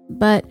breaks,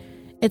 but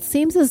it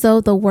seems as though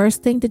the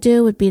worst thing to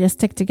do would be to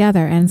stick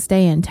together and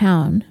stay in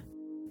town.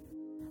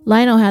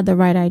 Lionel had the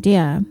right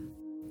idea.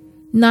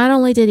 Not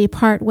only did he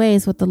part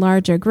ways with the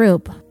larger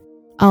group,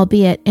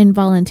 albeit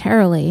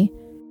involuntarily,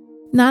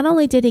 not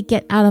only did he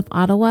get out of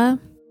Ottawa,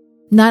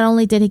 not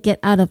only did he get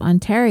out of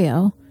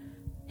Ontario,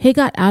 he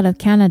got out of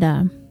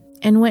Canada,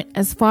 and went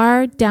as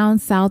far down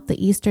south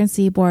the eastern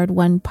seaboard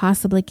one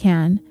possibly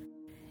can,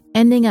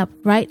 ending up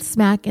right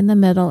smack in the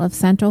middle of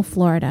central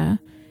Florida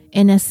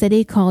in a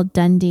city called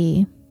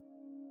Dundee.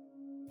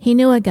 He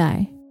knew a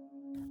guy,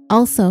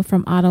 also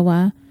from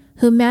Ottawa,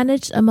 who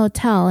managed a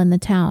motel in the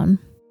town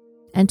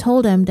and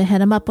told him to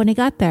hit him up when he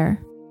got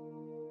there.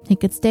 He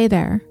could stay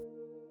there.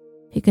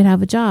 He could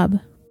have a job.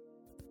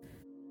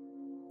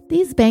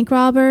 These bank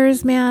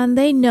robbers, man,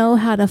 they know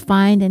how to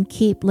find and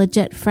keep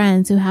legit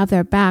friends who have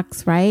their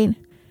backs, right?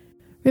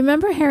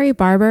 Remember Harry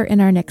Barber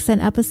in our Nixon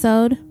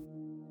episode?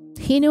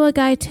 He knew a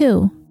guy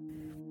too,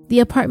 the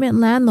apartment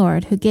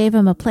landlord who gave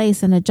him a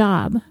place and a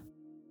job.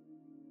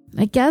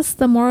 I guess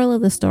the moral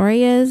of the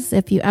story is,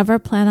 if you ever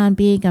plan on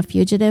being a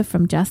fugitive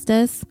from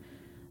justice,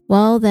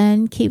 well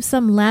then keep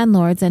some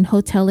landlords and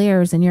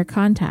hoteliers in your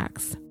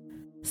contacts.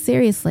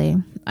 Seriously,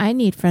 I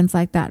need friends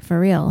like that for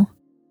real.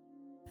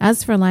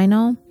 As for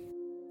Lionel,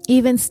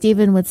 even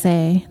Steven would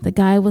say the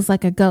guy was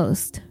like a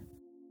ghost.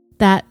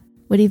 That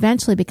would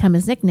eventually become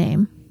his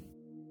nickname.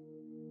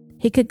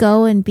 He could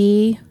go and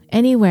be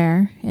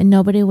anywhere and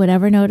nobody would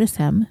ever notice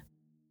him.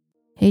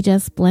 He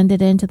just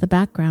blended into the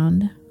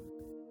background.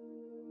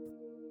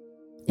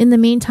 In the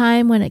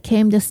meantime, when it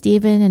came to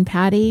Steven and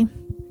Patty,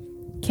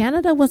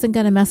 Canada wasn't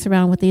going to mess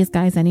around with these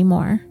guys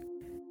anymore.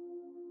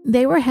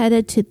 They were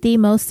headed to the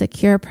most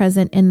secure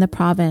prison in the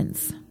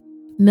province,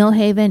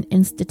 Millhaven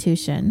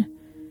Institution.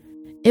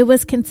 It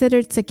was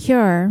considered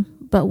secure,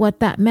 but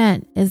what that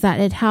meant is that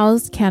it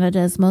housed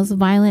Canada's most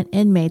violent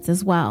inmates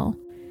as well.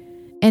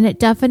 And it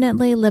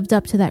definitely lived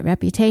up to that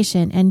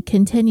reputation and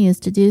continues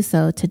to do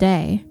so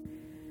today.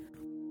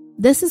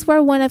 This is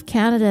where one of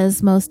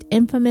Canada's most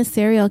infamous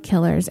serial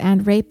killers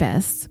and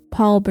rapists,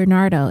 Paul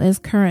Bernardo, is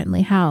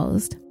currently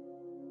housed.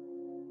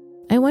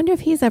 I wonder if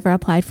he's ever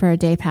applied for a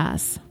day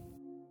pass.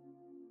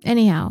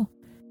 Anyhow,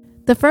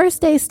 the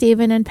first day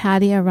Steven and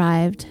Patty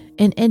arrived,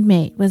 an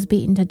inmate was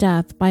beaten to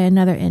death by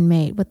another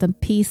inmate with a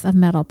piece of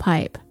metal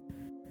pipe.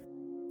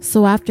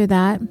 So after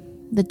that,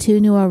 the two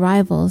new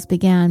arrivals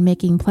began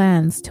making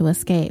plans to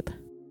escape.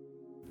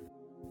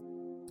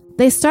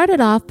 They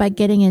started off by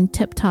getting in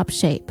tip-top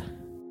shape.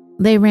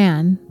 They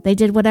ran, they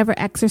did whatever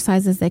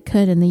exercises they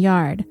could in the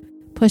yard,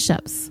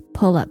 push-ups,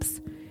 pull-ups,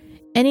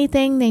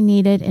 anything they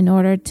needed in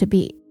order to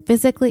be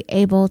physically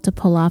able to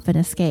pull off an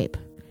escape,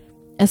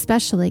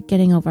 especially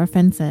getting over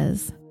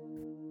fences.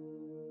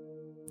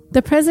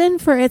 The prison,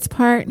 for its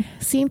part,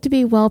 seemed to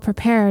be well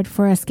prepared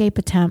for escape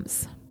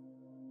attempts.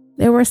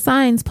 There were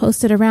signs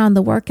posted around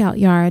the workout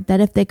yard that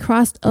if they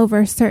crossed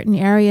over certain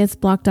areas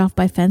blocked off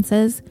by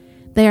fences,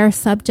 they are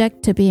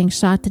subject to being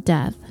shot to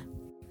death.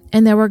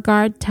 And there were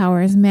guard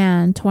towers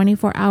manned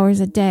 24 hours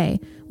a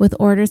day with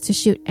orders to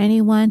shoot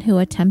anyone who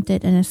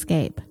attempted an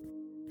escape.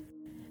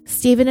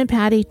 Steven and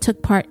Patty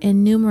took part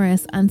in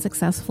numerous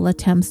unsuccessful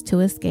attempts to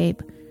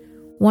escape,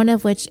 one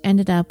of which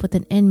ended up with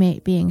an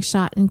inmate being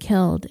shot and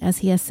killed as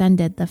he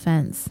ascended the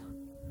fence.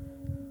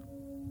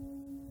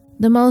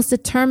 The most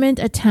determined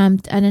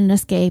attempt at an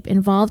escape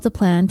involved a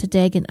plan to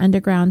dig an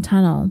underground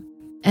tunnel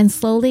and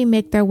slowly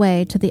make their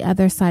way to the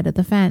other side of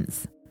the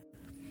fence.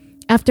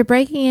 After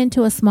breaking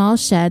into a small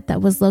shed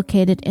that was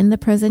located in the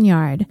prison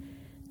yard,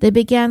 they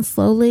began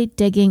slowly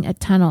digging a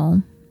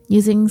tunnel,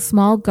 using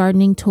small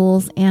gardening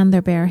tools and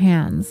their bare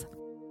hands.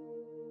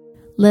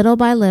 Little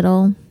by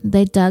little,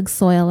 they dug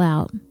soil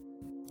out,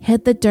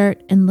 hid the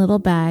dirt in little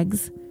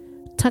bags,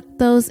 tucked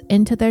those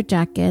into their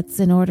jackets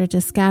in order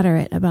to scatter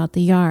it about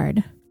the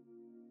yard.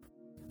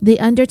 The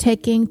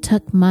undertaking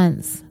took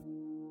months,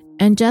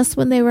 and just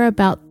when they were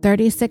about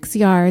 36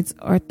 yards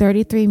or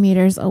 33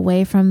 meters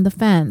away from the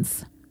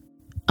fence,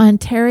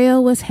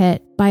 Ontario was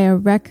hit by a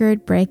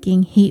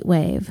record-breaking heat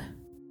wave.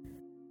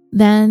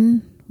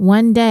 Then,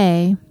 one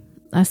day,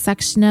 a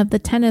section of the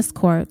tennis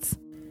courts,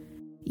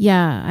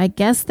 yeah, I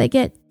guess they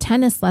get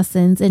tennis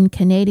lessons in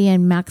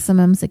Canadian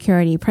maximum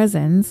security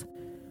prisons,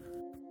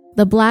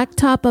 the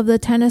blacktop of the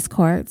tennis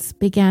courts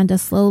began to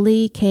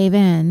slowly cave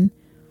in,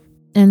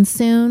 and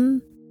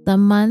soon the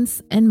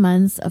months and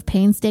months of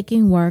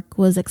painstaking work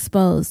was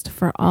exposed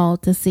for all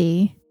to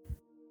see.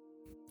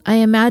 I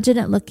imagine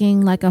it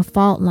looking like a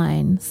fault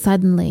line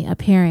suddenly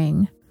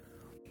appearing.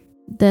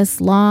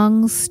 This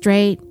long,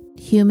 straight,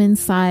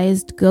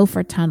 human-sized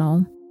gopher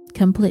tunnel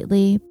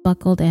completely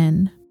buckled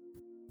in.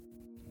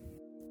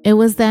 It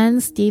was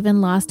then Steven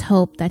lost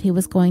hope that he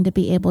was going to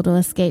be able to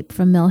escape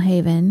from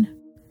Millhaven.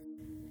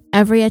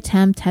 Every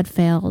attempt had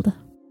failed.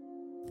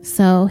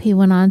 So he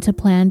went on to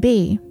plan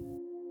B.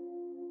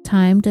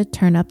 Time to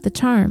turn up the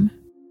charm.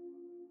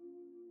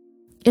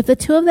 If the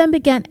two of them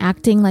began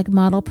acting like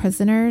model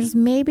prisoners,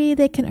 maybe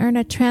they can earn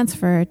a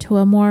transfer to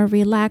a more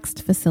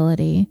relaxed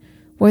facility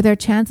where their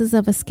chances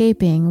of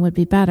escaping would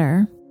be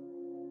better.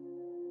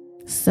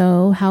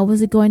 So how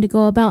was he going to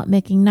go about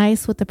making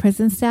nice with the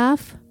prison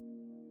staff?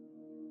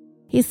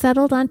 He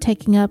settled on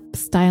taking up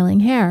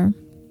styling hair.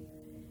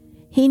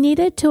 He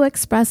needed to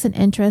express an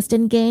interest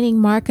in gaining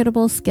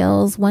marketable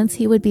skills once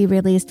he would be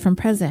released from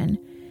prison.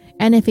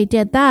 And if he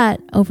did that,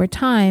 over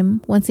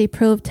time, once he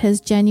proved his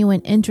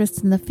genuine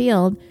interest in the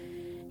field,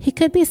 he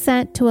could be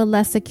sent to a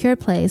less secure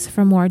place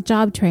for more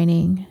job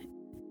training.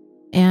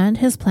 And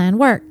his plan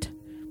worked.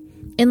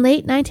 In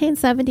late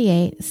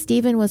 1978,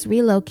 Stephen was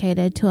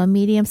relocated to a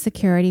medium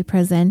security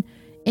prison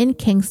in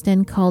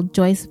Kingston called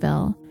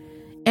Joyceville,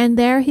 and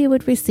there he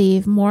would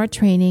receive more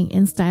training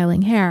in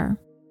styling hair.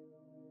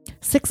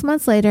 6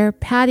 months later,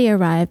 Patty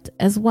arrived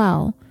as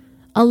well,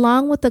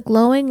 along with a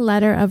glowing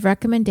letter of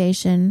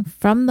recommendation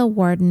from the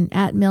warden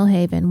at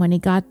Millhaven when he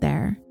got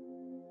there.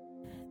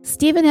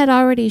 Stephen had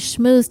already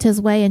schmoozed his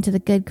way into the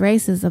good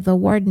graces of the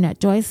warden at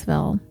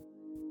Joyceville.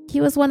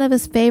 He was one of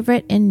his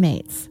favorite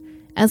inmates,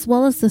 as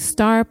well as the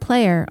star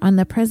player on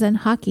the prison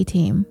hockey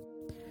team.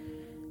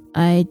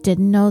 I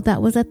didn't know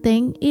that was a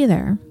thing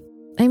either.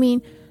 I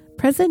mean,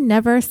 prison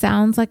never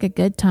sounds like a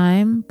good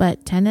time,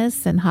 but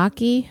tennis and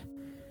hockey?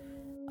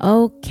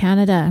 Oh,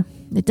 Canada.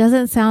 It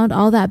doesn't sound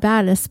all that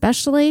bad,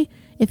 especially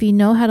if you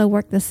know how to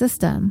work the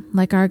system,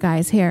 like our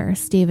guys here,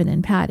 Stephen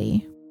and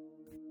Patty.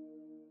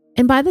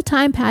 And by the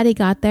time Patty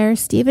got there,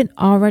 Stephen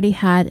already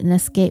had an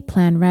escape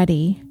plan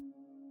ready.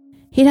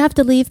 He'd have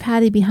to leave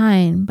Patty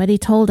behind, but he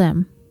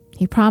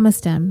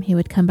promised him he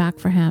would come back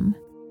for him.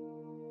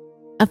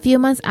 A few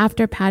months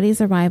after Patty's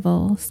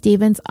arrival,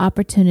 Stephen's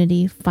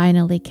opportunity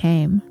finally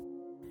came.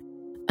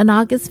 On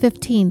August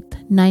 15th,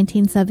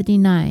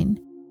 1979,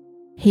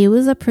 he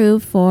was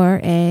approved for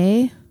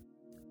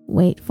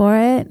wait for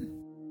it,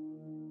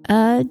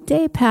 a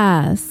day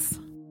pass.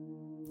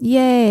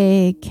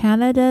 Yay,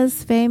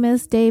 Canada's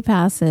famous day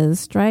passes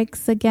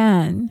strikes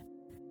again.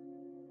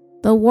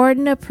 The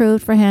warden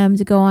approved for him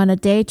to go on a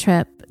day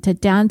trip to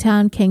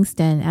downtown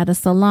Kingston at a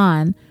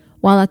salon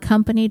while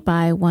accompanied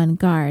by one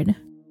guard.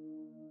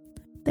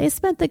 They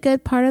spent the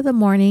good part of the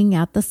morning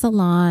at the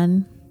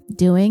salon,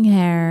 doing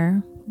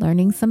hair,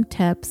 learning some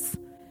tips,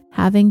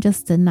 having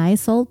just a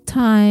nice old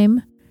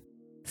time.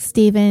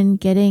 Stephen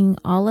getting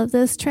all of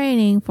this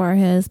training for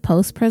his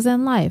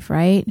post-prison life,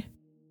 right?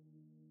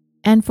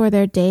 And for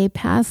their day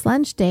pass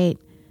lunch date,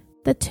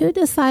 the two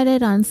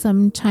decided on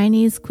some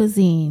Chinese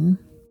cuisine.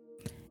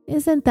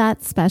 Isn't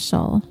that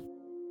special?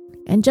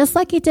 And just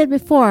like he did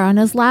before on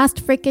his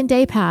last freaking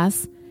day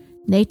pass,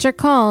 nature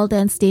called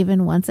and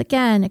Stephen once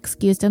again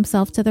excused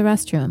himself to the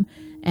restroom,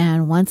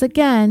 and once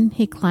again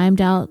he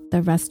climbed out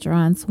the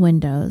restaurant's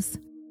windows.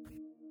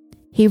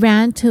 He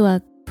ran to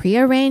a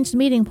prearranged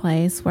meeting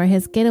place where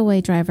his getaway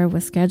driver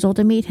was scheduled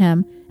to meet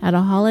him at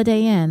a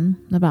Holiday Inn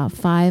about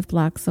 5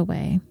 blocks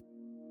away.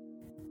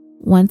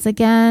 Once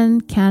again,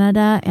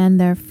 Canada and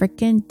their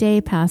frickin'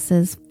 day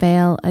passes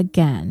fail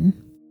again.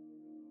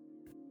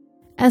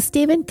 As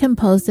Stephen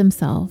composed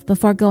himself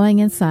before going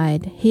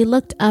inside, he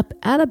looked up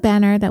at a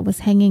banner that was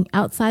hanging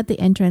outside the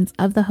entrance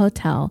of the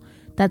hotel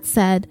that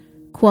said,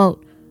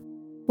 quote,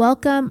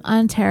 "Welcome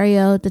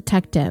Ontario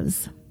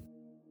Detectives."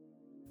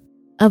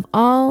 Of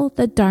all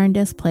the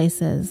darndest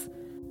places,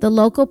 the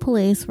local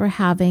police were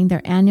having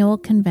their annual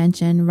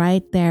convention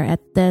right there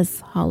at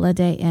this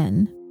Holiday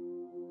Inn.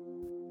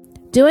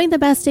 Doing the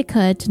best he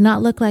could to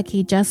not look like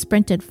he just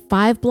sprinted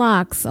 5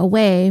 blocks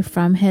away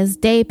from his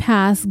day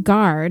pass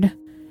guard,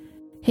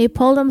 he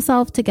pulled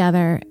himself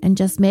together and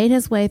just made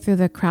his way through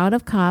the crowd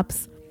of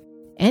cops.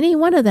 Any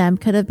one of them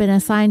could have been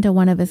assigned to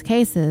one of his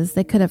cases.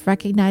 They could have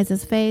recognized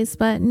his face,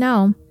 but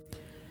no.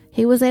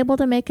 He was able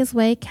to make his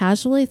way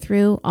casually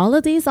through all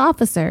of these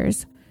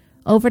officers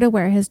over to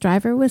where his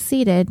driver was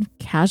seated,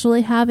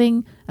 casually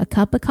having a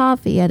cup of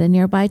coffee at a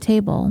nearby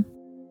table.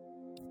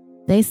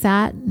 They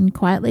sat and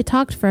quietly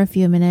talked for a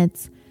few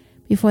minutes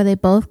before they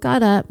both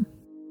got up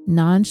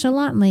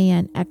nonchalantly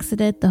and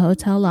exited the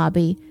hotel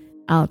lobby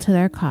out to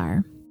their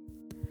car.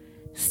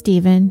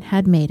 Stephen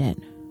had made it.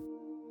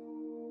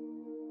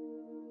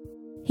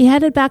 He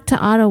headed back to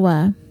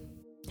Ottawa.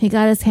 He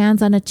got his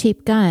hands on a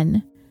cheap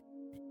gun,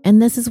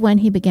 and this is when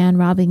he began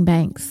robbing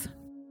banks.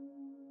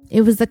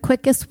 It was the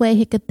quickest way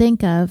he could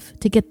think of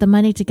to get the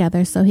money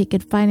together so he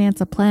could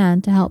finance a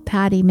plan to help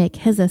Patty make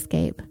his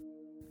escape.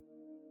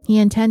 He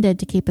intended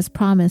to keep his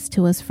promise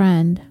to his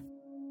friend.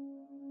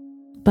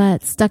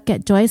 But stuck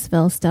at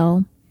Joyceville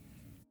still,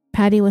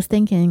 Patty was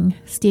thinking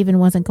Stephen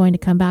wasn't going to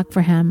come back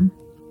for him.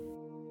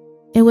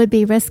 It would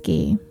be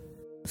risky.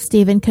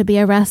 Stephen could be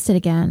arrested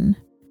again.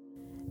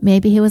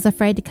 Maybe he was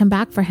afraid to come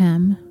back for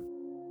him.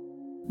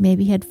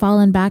 Maybe he had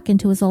fallen back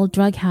into his old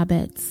drug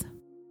habits.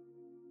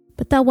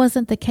 But that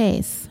wasn't the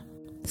case.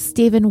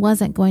 Stephen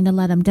wasn't going to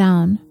let him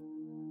down.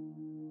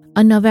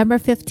 On November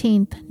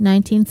 15th,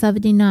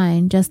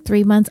 1979, just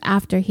 3 months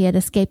after he had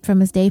escaped from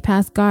his day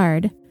pass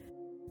guard,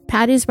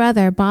 Patty's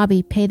brother,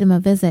 Bobby, paid him a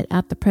visit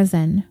at the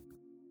prison.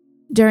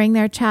 During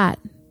their chat,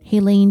 he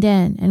leaned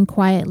in and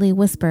quietly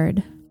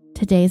whispered,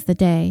 "Today's the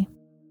day."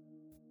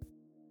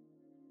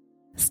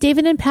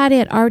 Stephen and Patty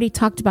had already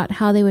talked about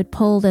how they would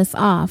pull this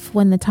off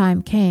when the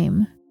time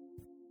came.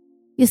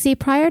 You see,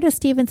 prior to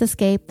Stephen's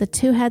escape, the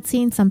two had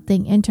seen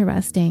something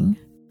interesting.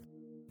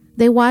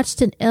 They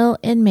watched an ill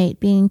inmate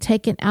being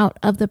taken out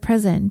of the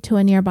prison to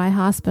a nearby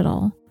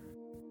hospital.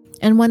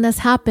 And when this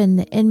happened,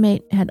 the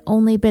inmate had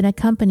only been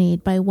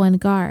accompanied by one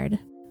guard.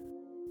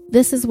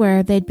 This is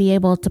where they'd be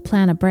able to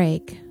plan a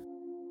break.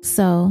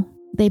 So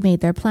they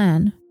made their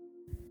plan.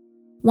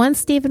 Once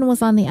Stephen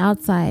was on the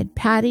outside,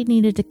 Patty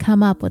needed to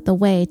come up with a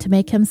way to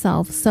make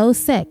himself so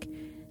sick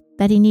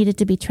that he needed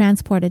to be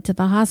transported to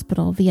the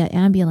hospital via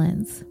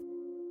ambulance.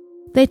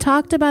 They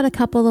talked about a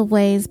couple of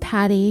ways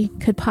Patty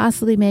could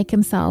possibly make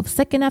himself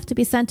sick enough to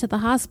be sent to the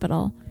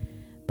hospital,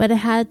 but it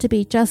had to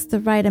be just the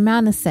right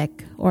amount of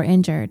sick or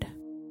injured.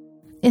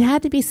 It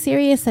had to be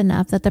serious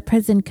enough that the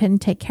prison couldn't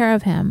take care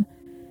of him,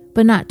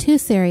 but not too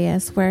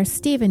serious where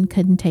Stephen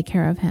couldn't take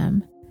care of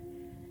him.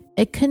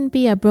 It couldn't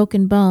be a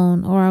broken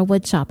bone or a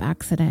woodshop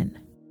accident.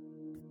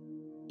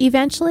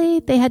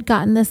 Eventually, they had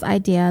gotten this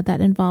idea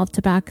that involved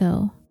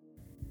tobacco.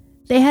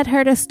 They had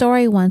heard a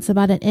story once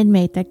about an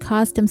inmate that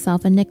caused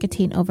himself a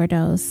nicotine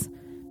overdose,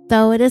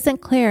 though it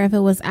isn't clear if it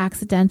was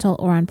accidental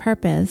or on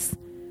purpose,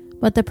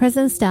 but the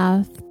prison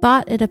staff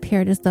thought it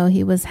appeared as though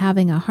he was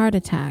having a heart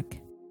attack.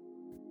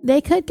 They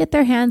could get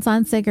their hands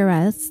on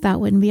cigarettes, that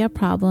wouldn't be a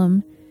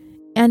problem,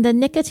 and a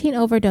nicotine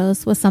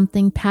overdose was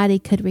something Patty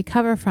could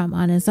recover from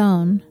on his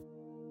own.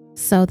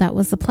 So that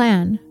was the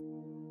plan.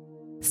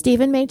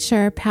 Stephen made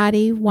sure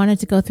Patty wanted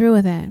to go through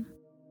with it.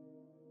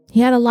 He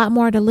had a lot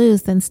more to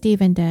lose than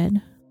Stephen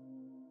did.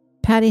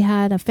 Patty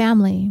had a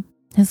family,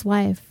 his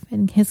wife,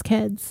 and his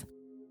kids.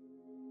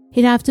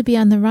 He'd have to be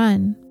on the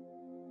run.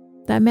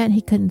 That meant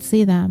he couldn't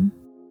see them.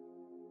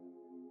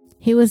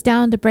 He was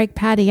down to break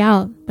Patty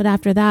out, but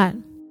after that,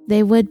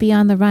 they would be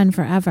on the run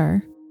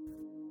forever.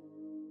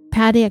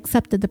 Patty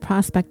accepted the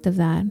prospect of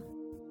that.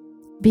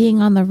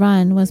 Being on the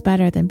run was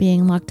better than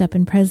being locked up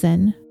in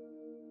prison.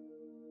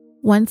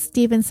 Once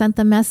Stephen sent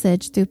the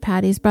message through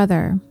Patty's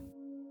brother,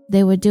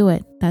 they would do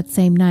it that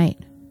same night.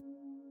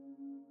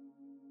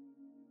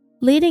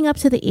 Leading up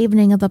to the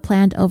evening of the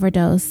planned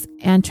overdose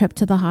and trip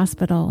to the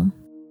hospital,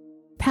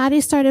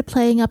 Patty started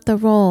playing up the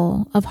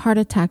role of heart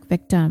attack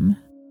victim.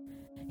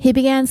 He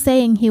began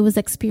saying he was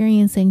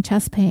experiencing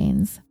chest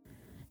pains.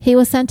 He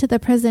was sent to the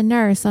prison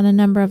nurse on a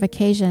number of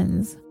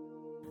occasions.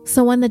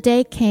 So when the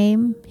day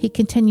came, he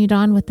continued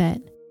on with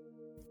it.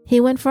 He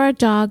went for a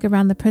jog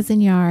around the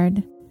prison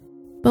yard,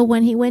 but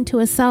when he went to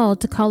his cell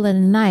to call it a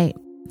night,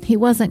 he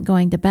wasn't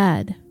going to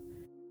bed.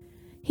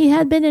 He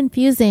had been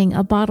infusing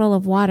a bottle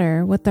of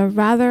water with a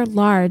rather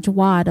large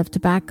wad of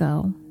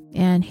tobacco,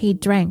 and he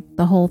drank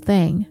the whole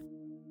thing.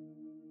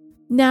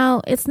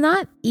 Now, it's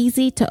not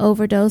easy to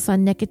overdose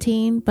on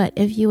nicotine, but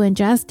if you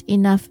ingest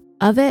enough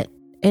of it,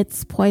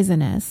 it's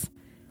poisonous,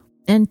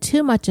 and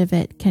too much of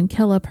it can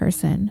kill a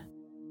person.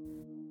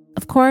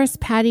 Of course,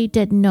 Patty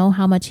didn't know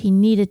how much he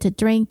needed to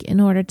drink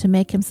in order to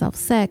make himself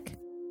sick,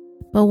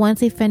 but once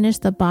he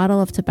finished the bottle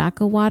of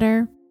tobacco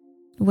water,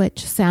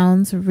 which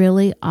sounds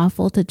really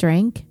awful to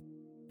drink,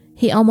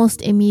 he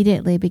almost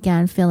immediately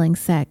began feeling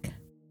sick.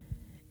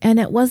 And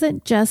it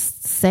wasn't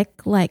just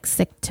sick like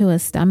sick to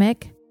his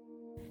stomach.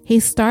 He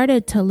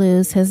started to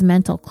lose his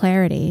mental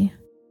clarity.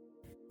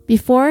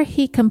 Before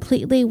he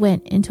completely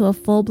went into a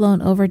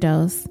full-blown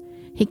overdose,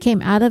 he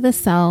came out of his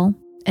cell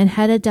and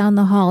headed down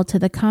the hall to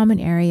the common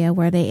area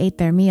where they ate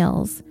their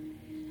meals.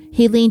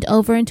 He leaned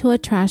over into a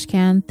trash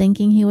can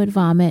thinking he would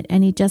vomit,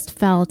 and he just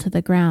fell to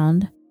the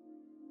ground.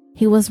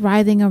 He was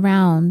writhing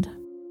around.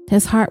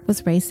 His heart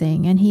was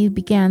racing, and he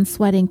began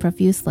sweating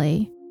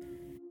profusely.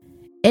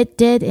 It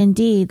did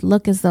indeed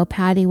look as though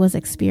Patty was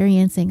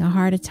experiencing a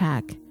heart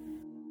attack.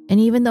 And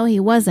even though he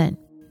wasn't,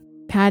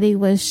 Patty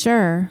was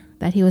sure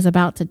that he was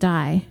about to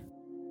die.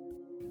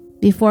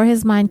 Before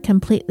his mind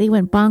completely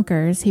went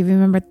bonkers, he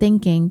remembered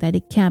thinking that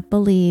he can't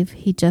believe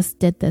he just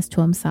did this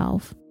to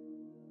himself.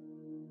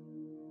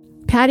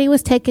 Patty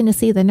was taken to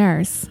see the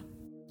nurse,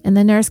 and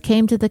the nurse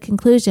came to the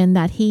conclusion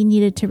that he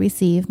needed to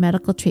receive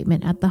medical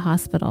treatment at the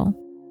hospital.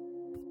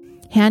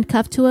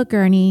 Handcuffed to a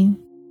gurney,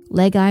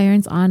 leg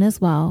irons on as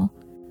well,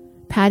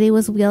 Patty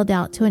was wheeled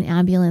out to an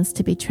ambulance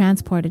to be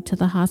transported to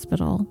the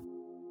hospital.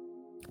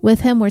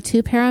 With him were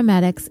 2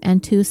 paramedics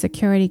and 2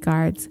 security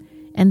guards,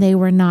 and they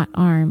were not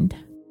armed.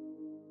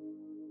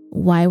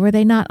 Why were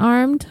they not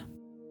armed?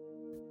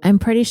 I'm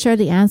pretty sure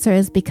the answer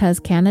is because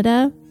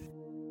Canada.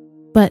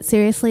 But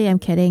seriously, I'm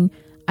kidding.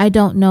 I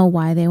don't know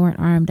why they weren't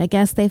armed. I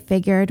guess they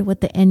figured with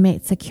the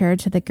inmate secured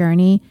to the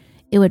gurney,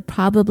 it would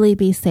probably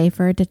be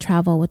safer to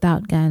travel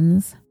without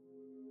guns.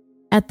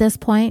 At this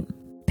point,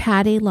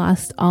 Patty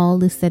lost all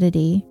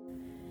lucidity.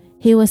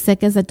 He was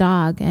sick as a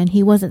dog, and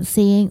he wasn't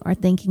seeing or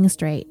thinking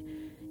straight.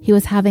 He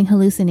was having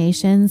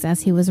hallucinations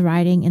as he was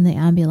riding in the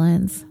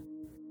ambulance.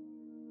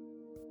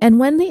 And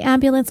when the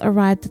ambulance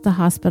arrived at the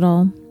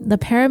hospital, the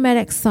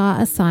paramedics saw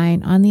a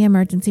sign on the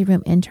emergency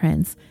room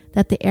entrance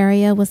that the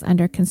area was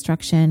under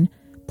construction.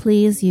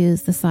 Please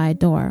use the side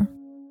door.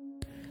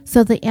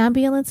 So the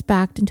ambulance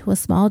backed into a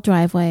small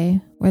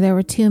driveway where there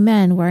were 2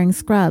 men wearing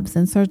scrubs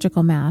and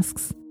surgical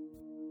masks.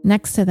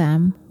 Next to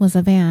them was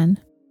a van.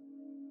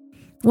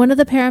 One of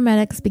the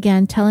paramedics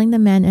began telling the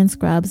men in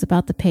scrubs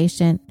about the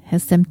patient,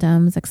 his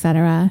symptoms,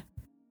 etc.,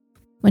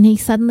 when he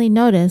suddenly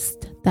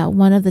noticed that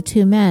one of the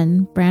 2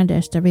 men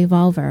brandished a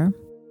revolver.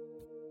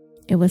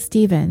 It was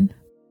Stephen.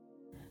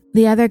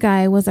 The other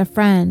guy was a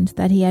friend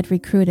that he had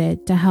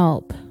recruited to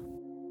help.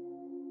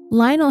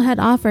 Lionel had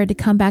offered to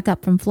come back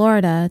up from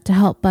Florida to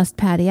help bust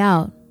Patty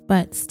out,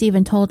 but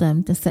Stephen told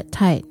him to sit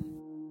tight,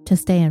 to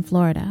stay in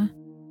Florida.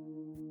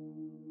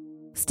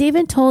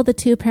 Stephen told the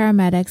 2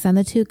 paramedics and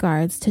the 2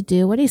 guards to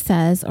do what he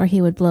says or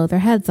he would blow their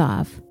heads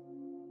off.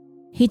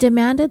 He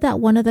demanded that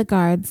one of the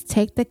guards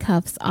take the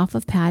cuffs off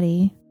of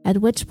Patty,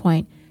 at which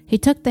point he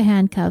took the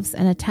handcuffs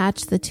and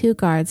attached the 2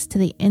 guards to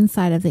the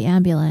inside of the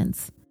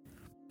ambulance.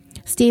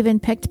 Stephen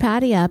picked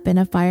Patty up in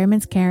a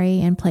fireman's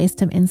carry and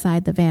placed him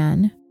inside the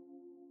van.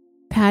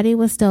 Patty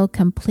was still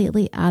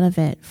completely out of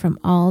it from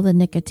all the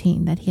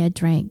nicotine that he had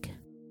drank.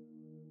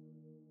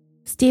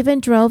 Stephen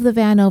drove the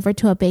van over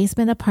to a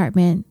basement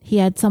apartment he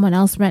had someone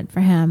else rent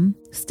for him,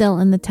 still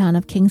in the town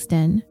of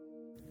Kingston.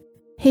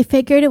 He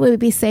figured it would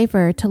be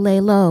safer to lay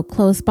low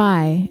close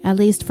by, at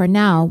least for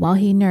now, while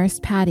he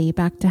nursed Patty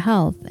back to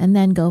health and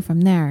then go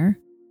from there.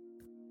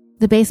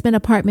 The basement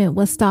apartment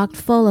was stocked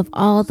full of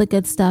all the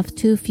good stuff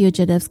 2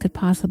 fugitives could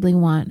possibly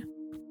want.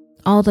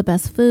 All the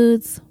best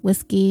foods,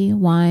 whiskey,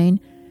 wine,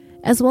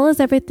 as well as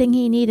everything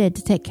he needed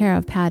to take care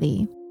of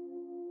Patty.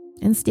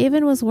 And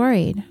Stephen was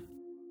worried.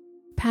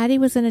 Patty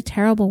was in a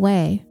terrible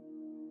way.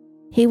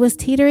 He was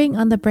teetering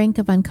on the brink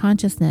of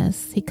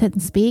unconsciousness. He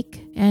couldn't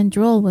speak, and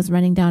drool was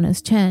running down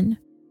his chin.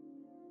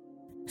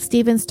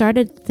 Stephen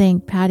started to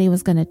think Patty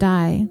was going to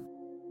die.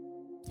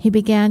 He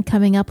began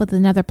coming up with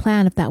another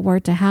plan if that were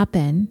to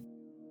happen.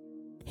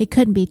 He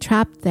couldn't be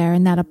trapped there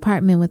in that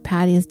apartment with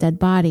Patty's dead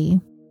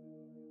body.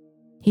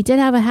 He did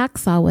have a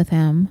hacksaw with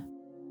him.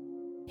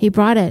 He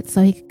brought it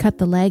so he could cut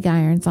the leg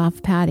irons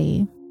off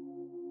Patty.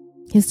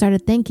 He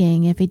started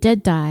thinking if he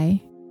did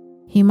die,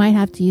 he might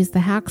have to use the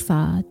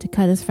hacksaw to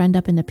cut his friend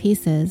up into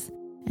pieces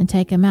and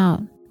take him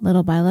out,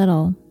 little by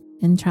little,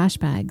 in trash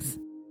bags.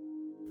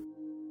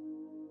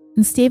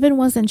 And Stephen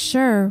wasn't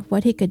sure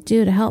what he could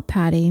do to help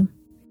Patty,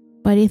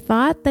 but he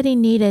thought that he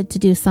needed to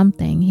do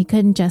something. He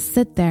couldn't just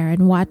sit there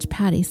and watch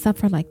Patty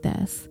suffer like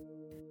this.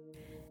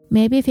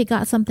 Maybe if he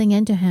got something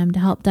into him to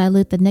help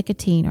dilute the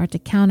nicotine or to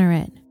counter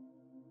it.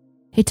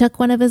 He took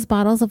one of his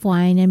bottles of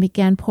wine and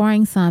began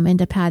pouring some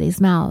into Patty's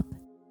mouth.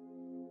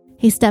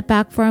 He stepped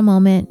back for a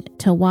moment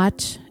to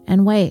watch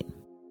and wait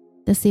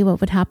to see what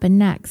would happen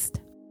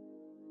next.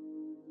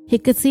 He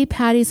could see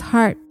Patty's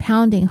heart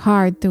pounding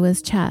hard through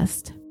his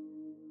chest.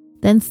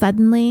 Then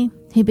suddenly,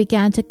 he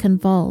began to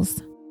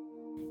convulse.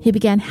 He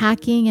began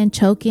hacking and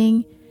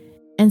choking,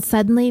 and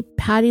suddenly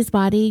Patty's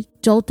body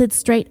jolted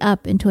straight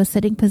up into a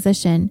sitting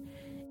position,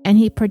 and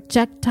he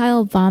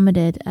projectile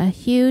vomited a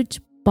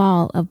huge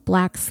ball of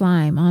black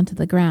slime onto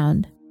the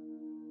ground.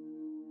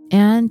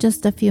 And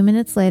just a few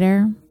minutes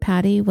later,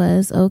 Patty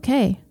was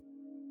okay.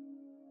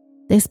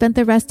 They spent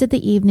the rest of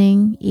the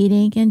evening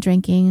eating and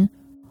drinking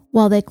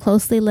while they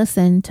closely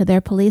listened to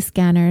their police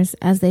scanners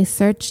as they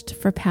searched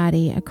for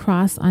Patty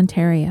across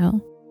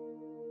Ontario.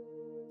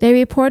 They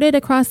reported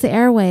across the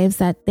airwaves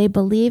that they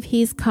believe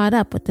he's caught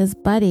up with his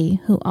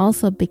buddy who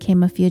also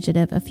became a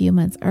fugitive a few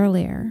months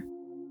earlier.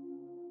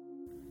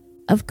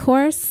 Of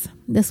course,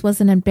 this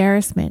was an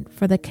embarrassment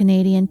for the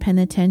Canadian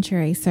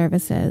Penitentiary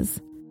Services.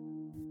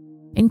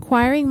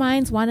 Inquiring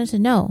minds wanted to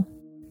know,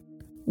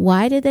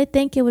 why did they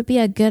think it would be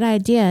a good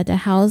idea to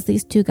house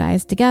these 2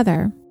 guys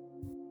together?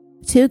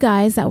 2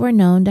 guys that were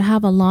known to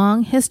have a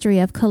long history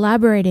of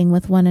collaborating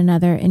with one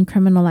another in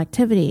criminal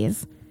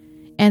activities,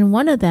 and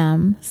one of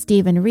them,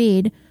 Stephen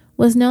Reed,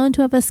 was known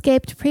to have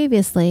escaped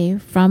previously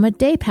from a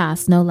day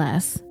pass, no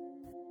less.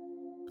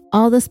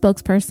 All the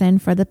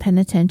spokesperson for the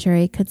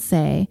penitentiary could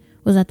say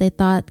was that they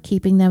thought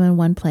keeping them in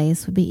one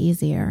place would be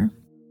easier.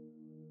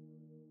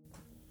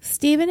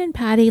 Stephen and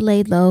Patty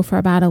laid low for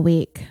about a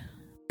week.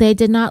 They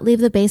did not leave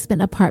the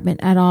basement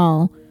apartment at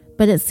all,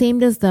 but it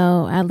seemed as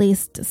though at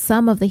least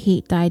some of the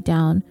heat died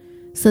down,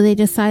 so they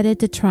decided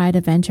to try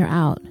to venture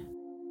out.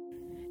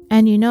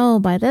 And you know,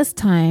 by this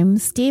time,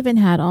 Stephen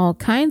had all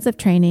kinds of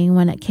training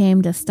when it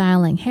came to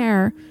styling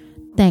hair,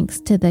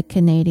 thanks to the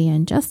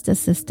Canadian justice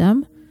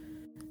system.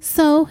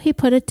 So he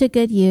put it to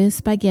good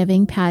use by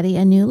giving Patty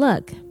a new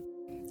look.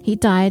 He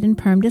dyed and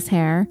permed his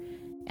hair,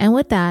 and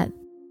with that,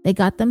 they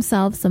got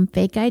themselves some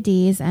fake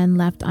IDs and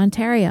left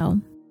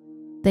Ontario.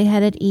 They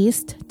headed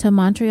east to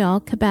Montreal,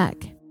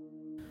 Quebec.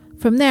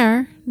 From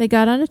there, they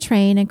got on a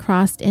train and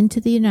crossed into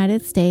the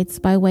United States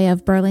by way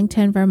of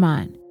Burlington,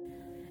 Vermont.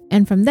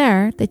 And from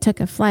there, they took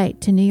a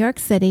flight to New York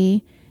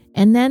City,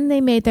 and then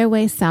they made their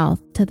way south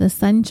to the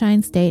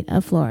Sunshine State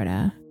of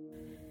Florida.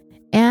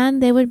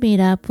 And they would meet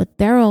up with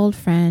their old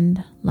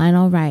friend,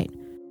 Lionel Wright,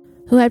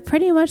 who had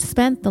pretty much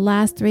spent the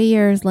last 3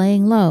 years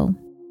laying low,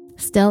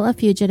 still a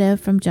fugitive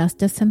from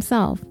justice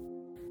himself,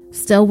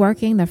 still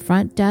working the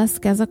front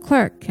desk as a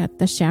clerk at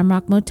the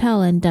Shamrock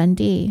Motel in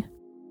Dundee.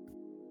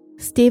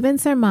 Stephen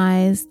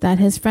surmised that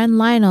his friend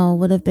Lionel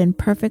would have been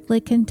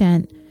perfectly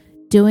content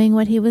doing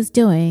what he was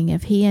doing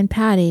if he and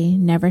Patty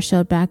never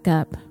showed back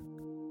up.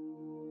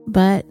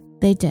 But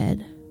they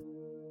did.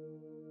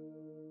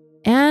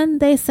 And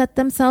they set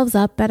themselves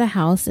up at a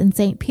house in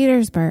St.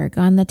 Petersburg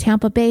on the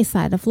Tampa Bay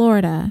side of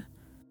Florida.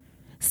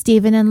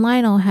 Stephen and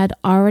Lionel had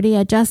already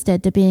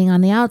adjusted to being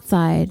on the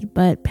outside,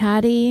 but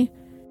Patty,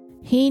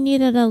 he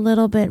needed a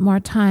little bit more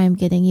time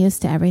getting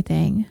used to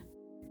everything.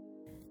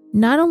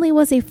 Not only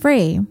was he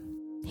free,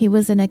 he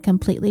was in a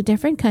completely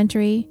different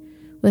country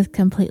with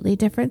completely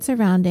different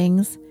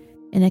surroundings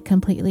in a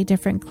completely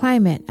different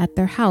climate at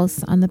their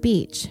house on the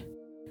beach.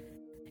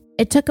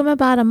 It took him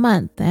about a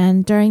month,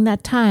 and during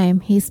that time,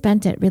 he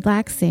spent it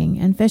relaxing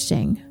and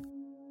fishing.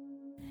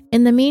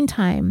 In the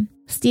meantime,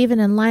 Stephen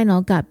and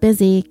Lionel got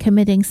busy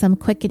committing some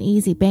quick and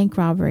easy bank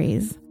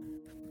robberies.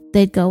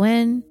 They'd go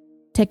in,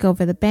 take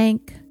over the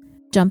bank,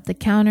 jump the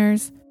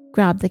counters,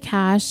 grab the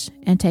cash,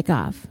 and take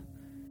off.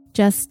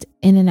 Just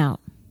in and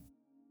out.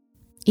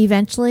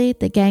 Eventually,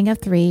 the gang of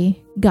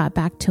 3 got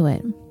back to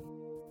it.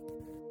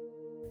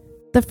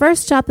 The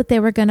first job that they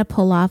were going to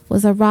pull off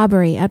was a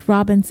robbery at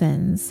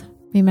Robinson's.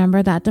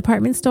 Remember that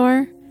department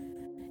store?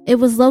 It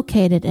was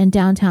located in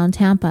downtown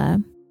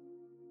Tampa.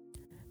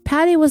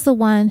 Patty was the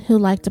one who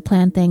liked to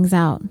plan things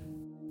out.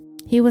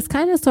 He was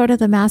kind of sort of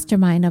the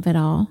mastermind of it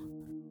all.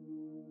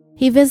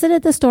 He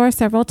visited the store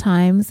several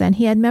times and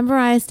he had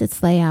memorized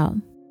its layout.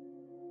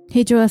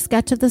 He drew a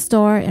sketch of the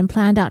store and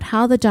planned out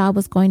how the job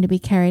was going to be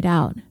carried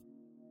out.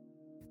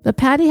 But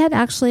Patty had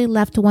actually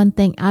left one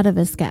thing out of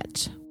his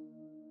sketch.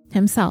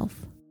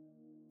 Himself.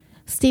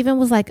 Stephen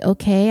was like,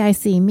 okay, I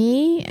see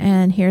me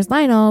and here's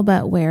Lionel,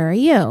 but where are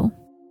you?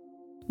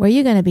 Where are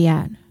you going to be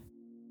at?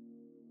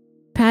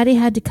 Patty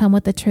had to come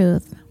with the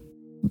truth.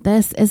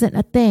 This isn't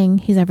a thing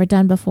he's ever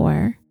done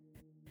before.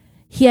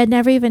 He had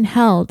never even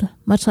held,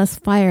 much less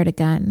fired a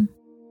gun.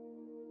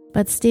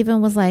 But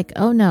Stephen was like,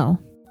 oh no,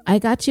 I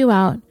got you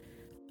out.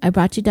 I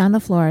brought you down to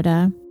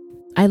Florida.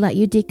 I let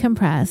you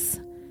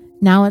decompress.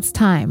 Now it's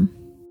time.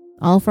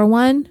 All for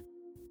one,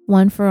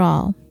 one for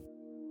all.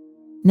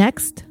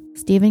 Next,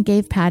 Stephen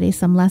gave Patty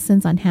some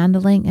lessons on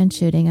handling and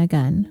shooting a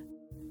gun.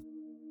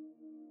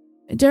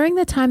 During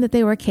the time that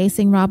they were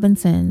casing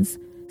Robinson's,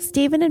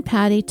 Stephen and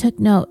Patty took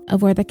note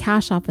of where the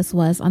cash office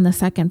was on the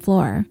second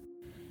floor.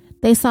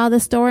 They saw the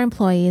store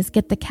employees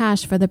get the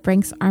cash for the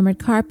Brinks armored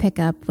car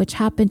pickup, which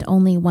happened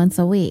only once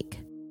a week.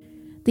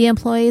 The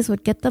employees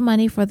would get the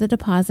money for the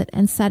deposit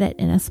and set it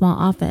in a small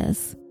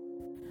office.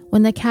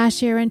 When the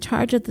cashier in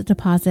charge of the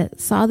deposit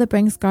saw the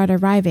Brinks guard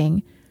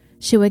arriving,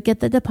 she would get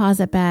the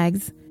deposit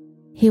bags.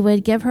 He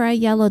would give her a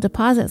yellow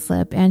deposit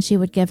slip and she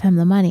would give him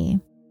the money.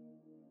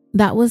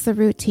 That was the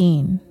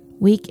routine,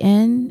 week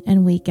in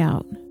and week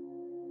out.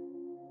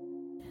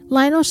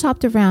 Lionel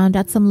shopped around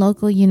at some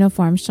local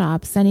uniform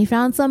shops and he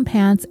found some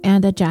pants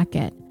and a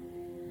jacket.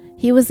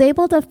 He was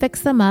able to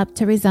fix them up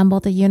to resemble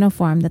the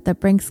uniform that the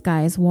Brinks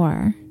guys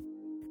wore.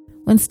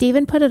 When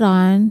Stephen put it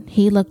on,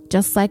 he looked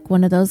just like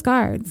one of those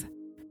guards.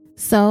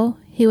 So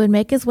he would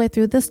make his way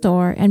through the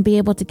store and be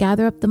able to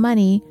gather up the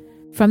money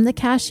from the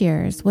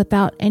cashiers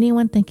without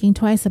anyone thinking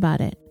twice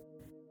about it.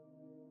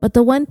 But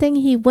the one thing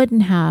he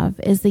wouldn't have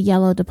is the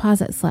yellow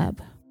deposit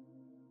slip.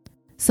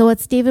 So what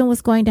Stephen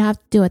was going to have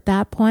to do at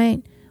that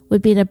point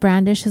would be to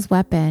brandish his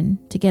weapon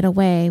to get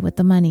away with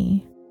the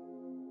money.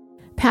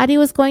 Patty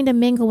was going to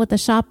mingle with the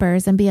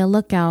shoppers and be a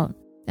lookout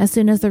as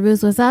soon as the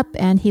ruse was up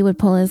and he would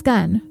pull his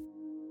gun.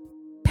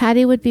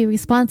 Patty would be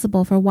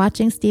responsible for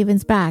watching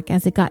Stephen's back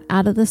as he got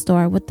out of the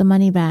store with the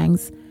money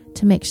bags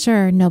to make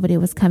sure nobody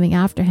was coming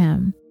after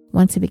him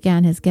once he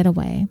began his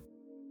getaway.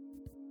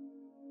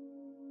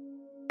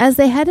 As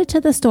they headed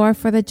to the store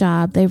for the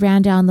job, they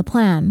ran down the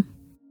plan.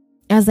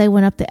 As they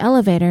went up the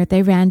elevator,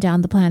 they ran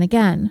down the plan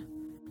again.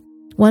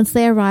 Once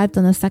they arrived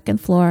on the second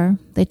floor,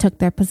 they took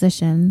their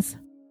positions.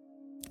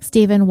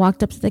 Stephen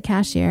walked up to the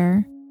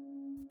cashier,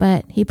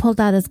 but he pulled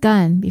out his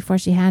gun before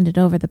she handed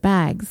over the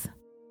bags.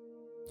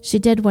 She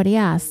did what he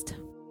asked.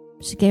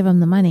 She gave him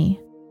the money.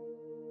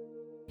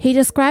 He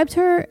described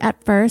her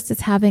at first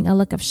as having a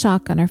look of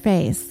shock on her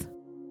face.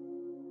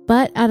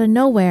 But out of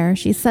nowhere,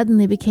 she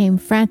suddenly became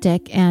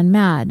frantic and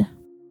mad.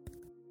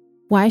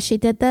 Why she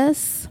did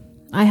this?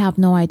 I have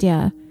no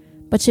idea.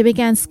 But she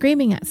began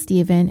screaming at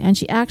Stephen and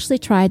she actually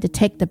tried to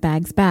take the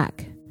bags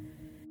back.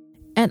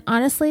 And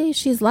honestly,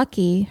 she's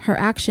lucky her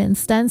action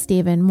stunned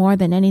Stephen more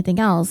than anything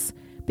else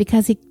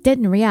because he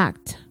didn't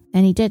react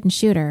and he didn't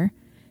shoot her.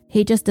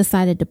 He just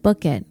decided to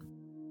book it.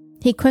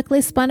 He quickly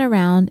spun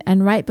around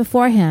and right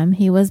before him,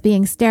 he was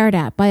being stared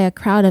at by a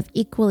crowd of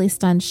equally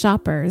stunned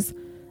shoppers,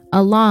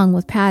 along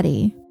with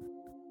Patty.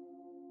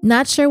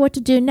 Not sure what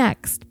to do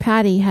next,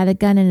 Patty had a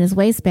gun in his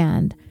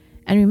waistband.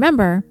 And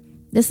remember,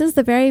 this is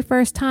the very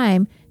first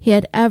time he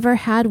had ever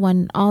had one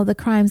in all the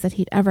crimes that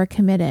he'd ever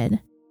committed.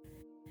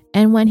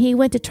 And when he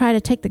went to try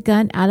to take the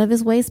gun out of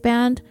his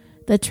waistband,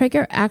 the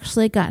trigger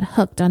actually got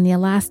hooked on the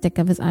elastic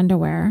of his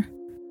underwear.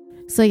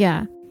 So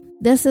yeah,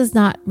 this is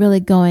not really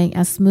going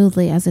as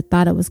smoothly as it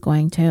thought it was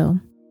going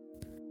to.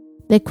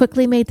 They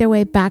quickly made their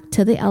way back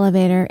to the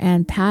elevator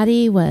and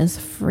Patty was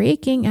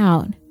freaking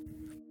out.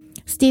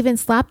 Stephen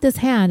slapped his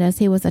hand as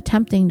he was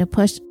attempting to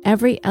push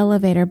every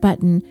elevator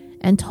button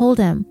and told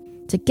him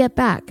to get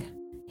back.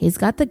 He's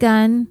got the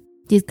gun.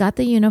 He's got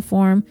the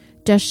uniform.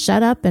 Just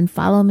shut up and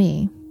follow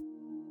me.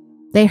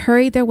 They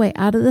hurried their way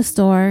out of the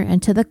store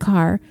and to the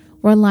car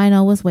where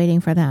Lionel was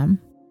waiting for them.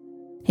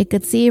 He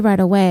could see right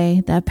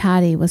away that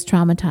Patty was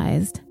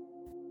traumatized.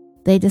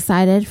 They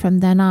decided from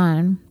then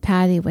on,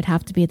 Patty would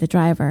have to be the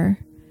driver.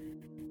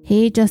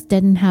 He just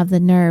didn't have the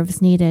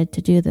nerves needed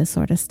to do this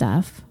sort of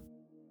stuff.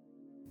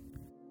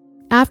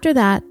 After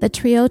that, the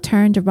trio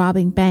turned to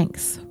robbing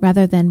banks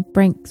rather than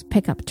Brink's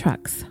pickup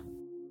trucks.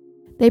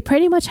 They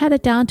pretty much had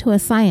it down to a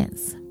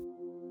science.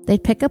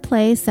 They'd pick a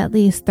place at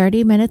least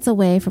 30 minutes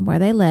away from where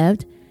they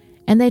lived,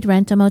 and they'd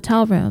rent a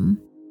motel room.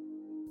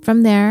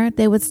 From there,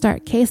 they would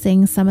start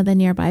casing some of the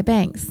nearby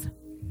banks.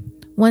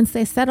 Once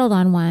they settled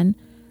on one,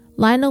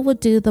 Lionel would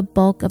do the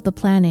bulk of the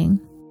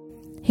planning.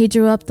 He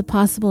drew up the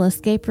possible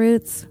escape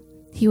routes.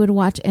 He would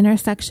watch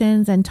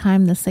intersections and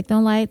time the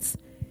signal lights.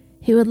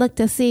 He would look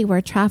to see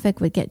where traffic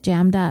would get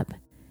jammed up.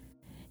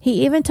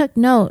 He even took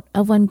note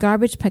of when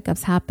garbage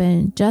pickups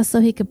happened just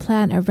so he could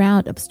plan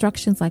around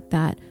obstructions like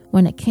that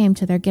when it came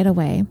to their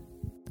getaway.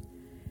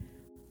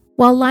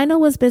 While Lionel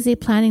was busy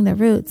planning the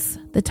routes,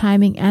 the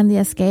timing, and the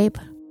escape,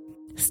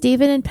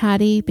 Stephen and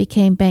Patty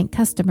became bank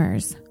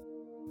customers.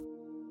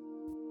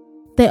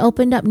 They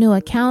opened up new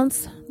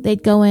accounts.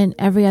 They'd go in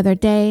every other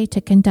day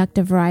to conduct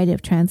a variety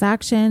of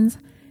transactions,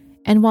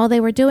 and while they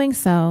were doing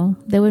so,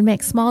 they would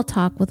make small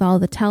talk with all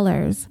the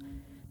tellers.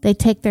 They'd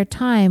take their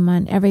time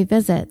on every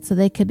visit so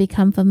they could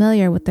become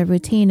familiar with the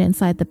routine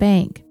inside the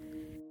bank.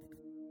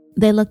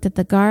 They looked at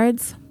the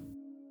guards.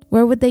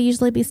 Where would they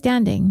usually be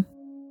standing?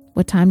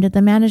 What time did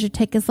the manager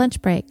take his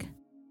lunch break?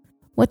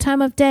 What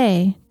time of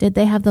day did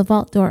they have the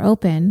vault door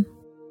open?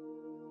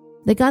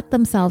 They got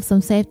themselves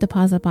some safe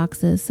deposit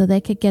boxes so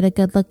they could get a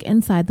good look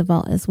inside the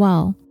vault as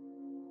well.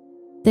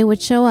 They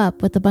would show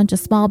up with a bunch of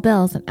small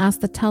bills and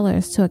ask the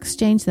tellers to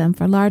exchange them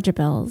for larger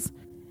bills.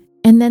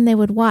 And then they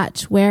would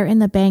watch where in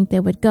the bank they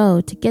would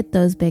go to get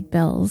those big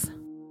bills.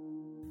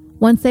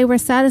 Once they were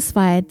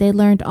satisfied they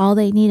learned all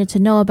they needed to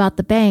know about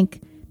the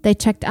bank, they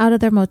checked out of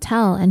their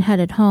motel and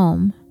headed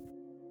home.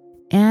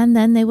 And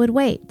then they would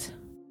wait.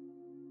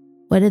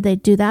 What did they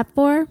do that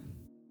for?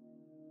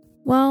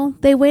 Well,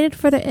 they waited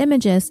for their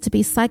images to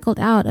be cycled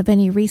out of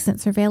any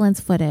recent surveillance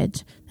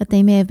footage that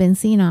they may have been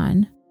seen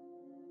on.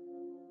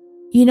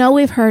 You know,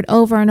 we've heard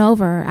over and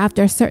over,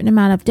 after a certain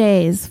amount of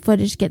days,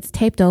 footage gets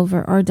taped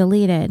over or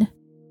deleted.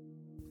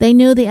 They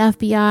knew the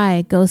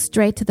FBI goes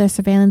straight to their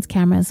surveillance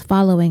cameras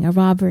following a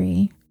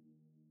robbery.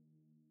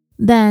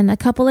 Then, a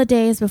couple of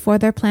days before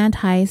their planned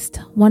heist,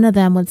 one of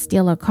them would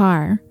steal a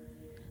car.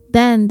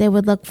 Then they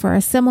would look for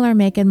a similar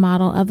make and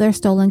model of their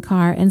stolen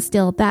car and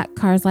steal that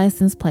car's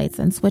license plates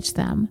and switch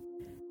them.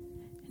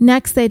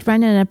 Next, they'd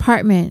rent an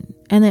apartment,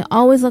 and they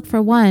always look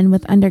for one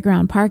with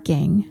underground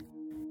parking.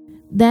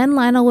 Then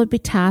Lionel would be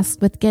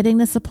tasked with getting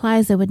the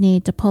supplies they would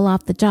need to pull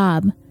off the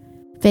job: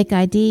 fake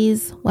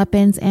IDs,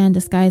 weapons, and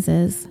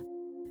disguises.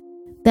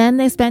 Then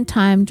they spent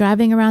time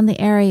driving around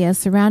the area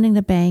surrounding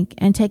the bank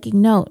and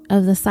taking note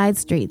of the side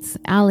streets,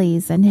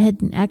 alleys, and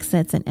hidden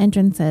exits and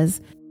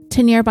entrances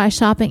to nearby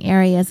shopping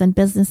areas and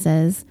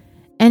businesses,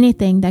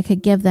 anything that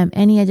could give them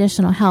any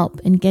additional help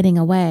in getting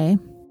away.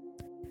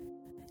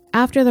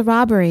 After the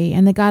robbery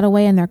and they got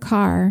away in their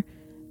car,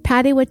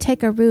 Patty would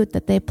take a route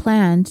that they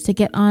planned to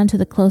get onto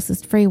the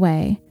closest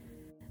freeway.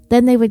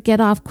 Then they would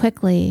get off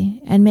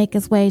quickly and make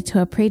his way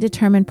to a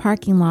predetermined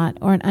parking lot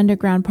or an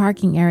underground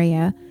parking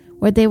area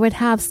where they would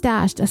have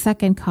stashed a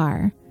second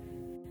car.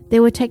 They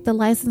would take the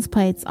license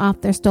plates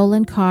off their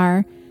stolen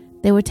car.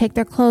 They would take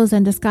their clothes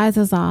and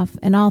disguises off,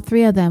 and all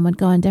three of them would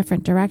go in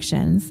different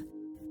directions.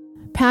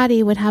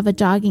 Patty would have a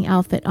jogging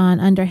outfit on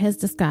under his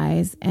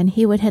disguise, and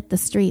he would hit the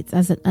streets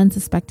as an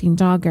unsuspecting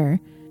jogger.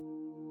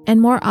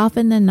 And more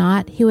often than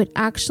not, he would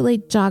actually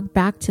jog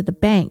back to the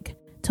bank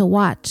to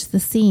watch the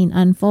scene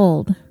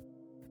unfold.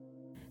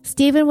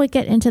 Stephen would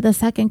get into the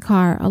second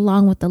car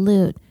along with the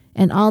loot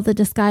and all the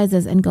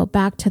disguises and go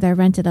back to their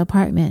rented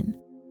apartment.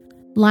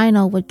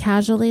 Lionel would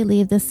casually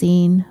leave the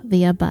scene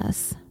via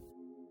bus.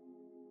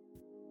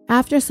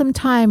 After some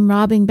time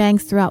robbing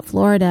banks throughout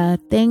Florida,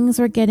 things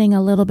were getting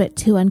a little bit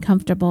too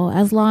uncomfortable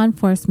as law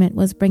enforcement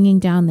was bringing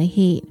down the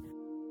heat.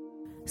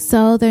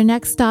 So their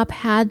next stop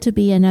had to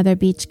be another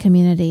beach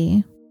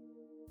community.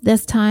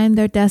 This time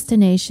their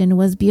destination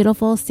was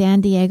beautiful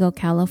San Diego,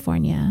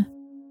 California.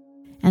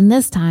 And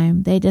this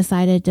time they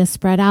decided to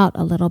spread out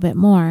a little bit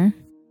more.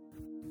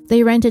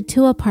 They rented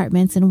 2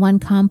 apartments in one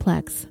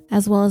complex,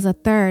 as well as a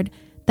third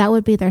that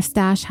would be their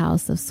stash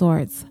house of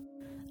sorts,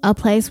 a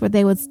place where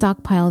they would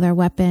stockpile their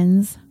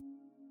weapons.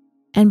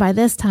 And by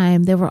this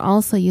time, they were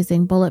also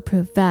using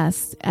bulletproof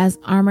vests, as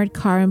armored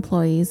car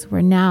employees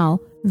were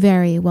now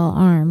very well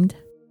armed.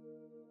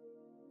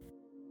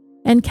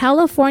 And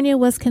California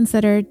was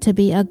considered to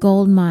be a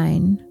gold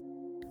mine.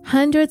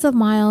 Hundreds of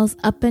miles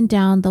up and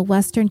down the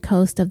western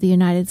coast of the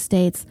United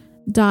States,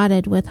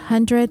 dotted with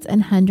hundreds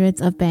and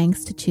hundreds of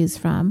banks to choose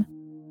from.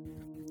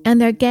 And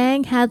their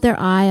gang had their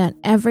eye on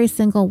every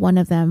single one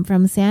of them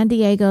from San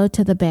Diego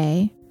to the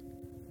Bay.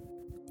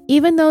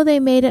 Even though they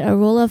made it a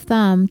rule of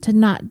thumb to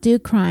not do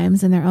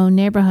crimes in their own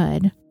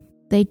neighborhood,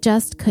 they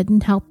just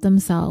couldn't help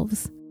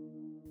themselves.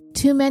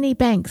 Too many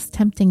banks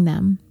tempting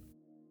them.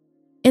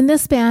 In the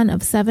span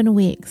of 7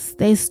 weeks,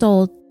 they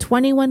stole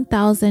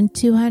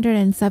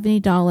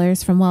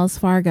 $21,270 from Wells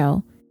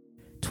Fargo,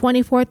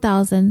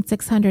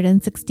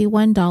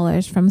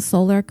 $24,661 from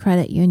Solar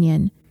Credit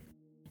Union,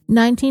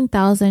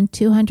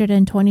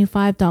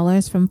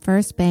 $19,225 from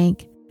First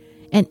Bank,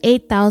 and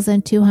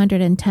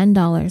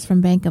 $8,210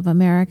 from Bank of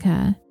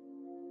America.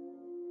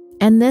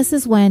 And this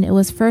is when it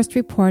was first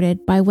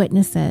reported by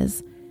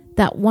witnesses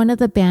that one of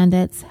the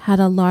bandits had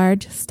a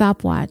large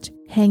stopwatch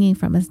hanging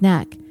from his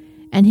neck,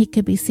 and he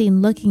could be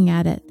seen looking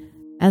at it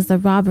as the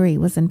robbery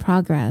was in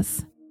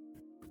progress.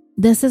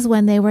 This is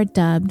when they were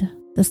dubbed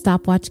the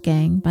Stopwatch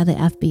Gang by the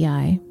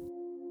FBI.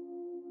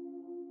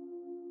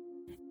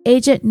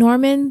 Agent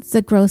Norman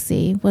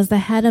Zagrosi was the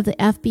head of the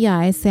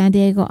FBI San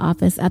Diego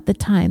office at the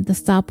time the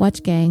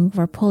Stopwatch Gang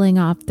were pulling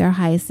off their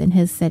heist in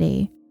his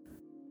city.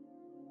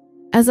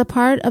 As a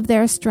part of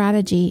their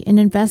strategy in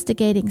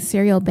investigating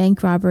serial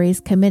bank robberies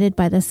committed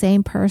by the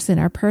same person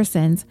or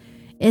persons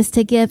is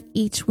to give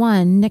each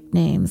one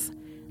nicknames,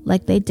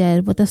 like they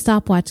did with the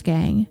Stopwatch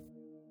Gang.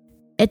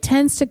 It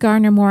tends to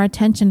garner more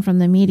attention from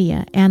the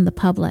media and the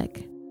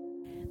public.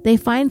 They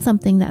find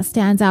something that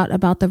stands out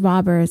about the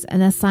robbers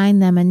and assign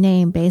them a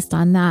name based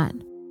on that.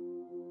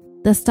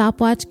 The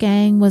Stopwatch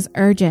Gang was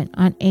urgent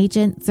on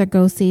Agent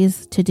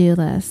Zagrosi's to-do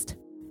list.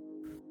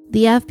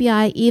 The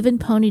FBI even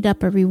ponied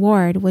up a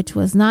reward, which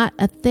was not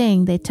a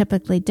thing they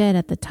typically did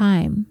at the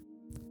time.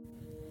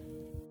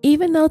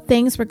 Even though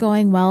things were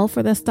going well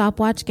for the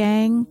Stopwatch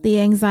Gang, the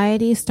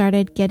anxiety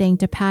started getting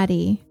to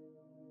Patty.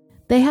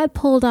 They had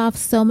pulled off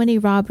so many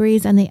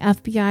robberies and the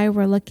FBI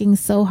were looking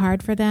so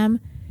hard for them.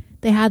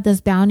 They had this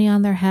bounty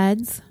on their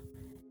heads.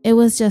 It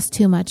was just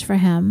too much for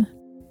him.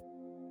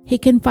 He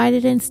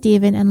confided in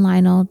Stephen and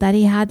Lionel that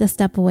he had to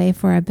step away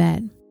for a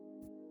bit.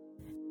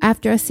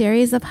 After a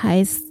series of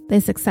heists they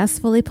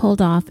successfully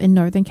pulled off in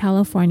Northern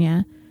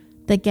California,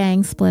 the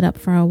gang split up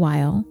for a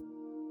while.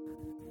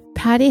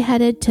 Patty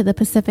headed to the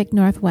Pacific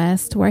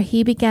Northwest, where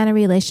he began a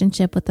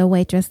relationship with a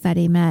waitress that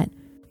he met,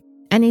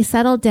 and he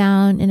settled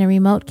down in a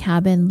remote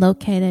cabin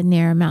located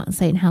near Mount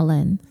St.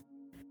 Helens.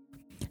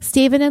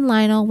 Stephen and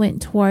Lionel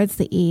went towards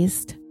the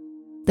east.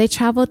 They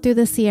traveled through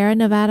the Sierra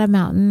Nevada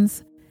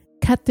mountains,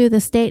 cut through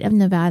the state of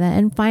Nevada,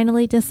 and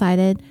finally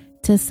decided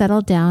to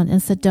settle down in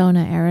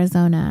Sedona,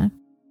 Arizona.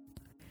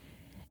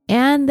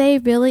 And they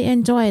really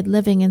enjoyed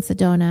living in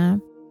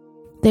Sedona.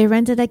 They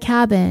rented a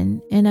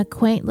cabin in a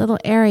quaint little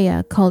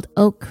area called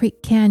Oak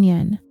Creek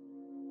Canyon.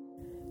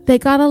 They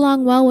got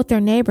along well with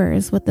their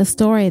neighbors with the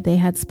story they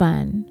had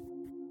spun.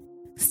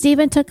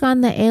 Stephen took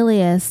on the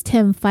alias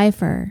Tim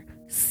Pfeiffer,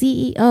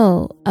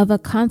 CEO of a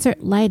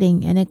concert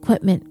lighting and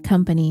equipment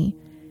company,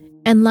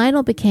 and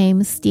Lionel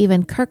became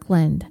Stephen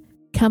Kirkland,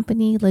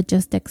 company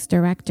logistics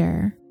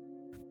director.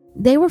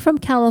 They were from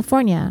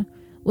California,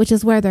 which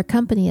is where their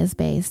company is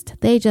based.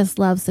 They just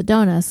love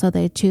Sedona, so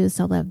they choose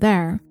to live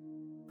there.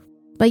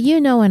 But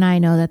you know and I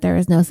know that there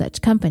is no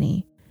such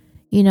company.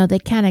 You know, they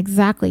can't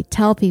exactly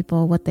tell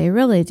people what they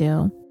really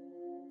do.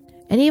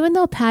 And even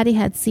though Patty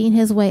had seen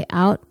his way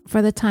out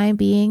for the time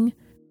being,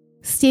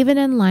 Stephen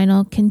and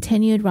Lionel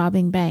continued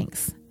robbing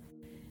banks.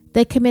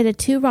 They committed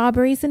 2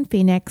 robberies in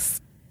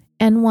Phoenix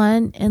and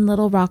 1 in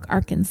Little Rock,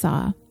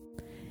 Arkansas.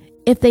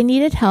 If they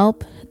needed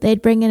help,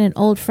 they'd bring in an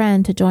old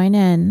friend to join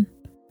in,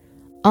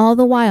 all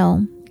the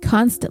while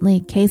constantly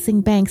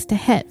casing banks to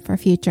hit for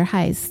future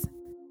heists.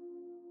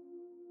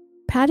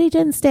 Patty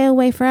didn't stay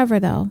away forever,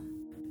 though.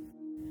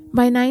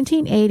 By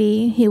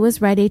 1980, he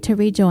was ready to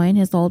rejoin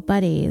his old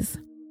buddies.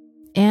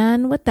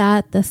 And with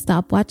that, the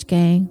Stopwatch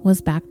Gang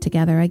was back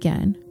together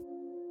again.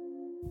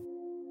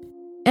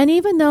 And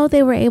even though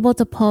they were able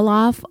to pull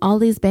off all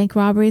these bank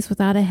robberies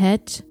without a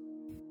hitch,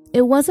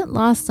 it wasn't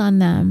lost on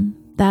them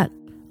that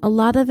a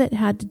lot of it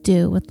had to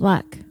do with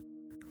luck.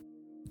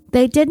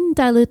 They didn't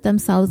dilute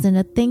themselves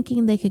into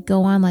thinking they could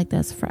go on like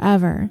this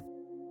forever.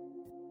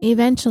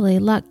 Eventually,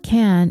 luck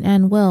can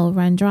and will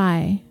run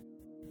dry.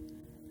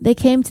 They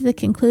came to the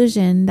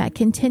conclusion that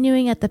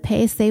continuing at the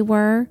pace they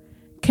were,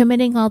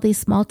 committing all these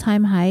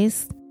small-time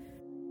heists,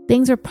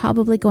 things were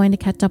probably going to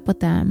catch up with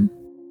them.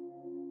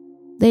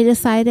 They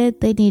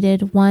decided they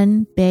needed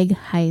one big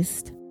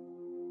heist,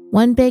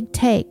 one big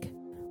take,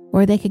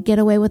 where they could get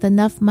away with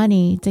enough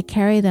money to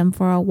carry them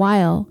for a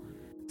while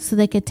so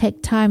they could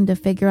take time to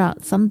figure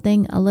out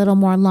something a little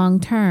more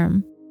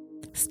long-term.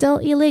 Still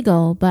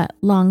illegal, but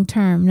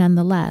long-term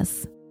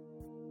nonetheless.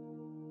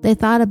 They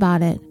thought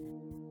about it,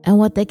 and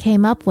what they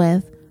came up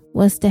with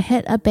was to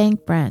hit a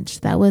bank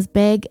branch that was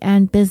big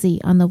and busy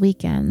on the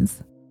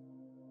weekends.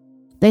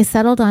 They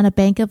settled on a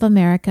Bank of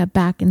America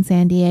back in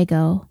San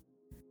Diego.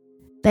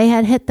 They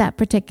had hit that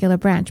particular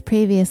branch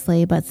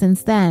previously, but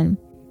since then,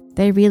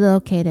 they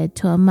relocated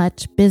to a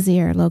much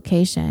busier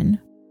location.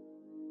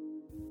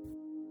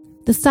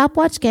 The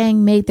Stopwatch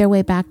Gang made their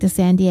way back to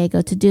San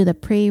Diego to do the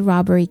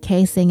pre-robbery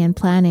casing and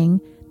planning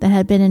that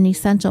had been an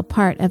essential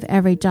part of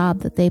every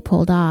job that they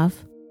pulled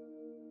off.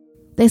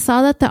 They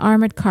saw that the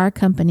armored car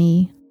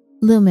company,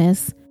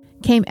 Loomis,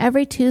 came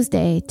every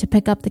Tuesday to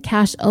pick up the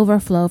cash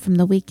overflow from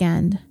the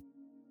weekend.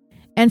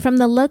 And from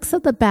the looks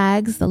of the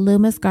bags the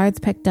Loomis guards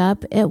picked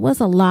up, it was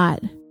a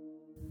lot.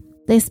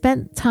 They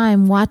spent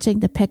time watching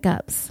the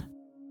pickups.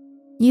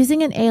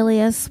 Using an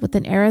alias with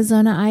an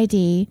Arizona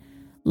ID,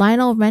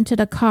 Lionel rented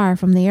a car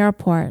from the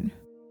airport.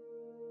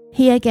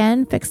 He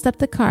again fixed up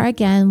the car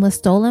again with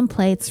stolen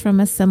plates from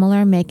a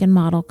similar make and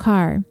model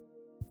car.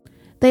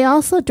 They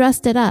also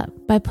dressed it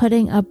up by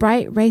putting a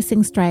bright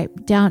racing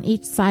stripe down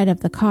each side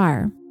of the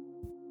car.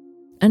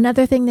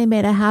 Another thing they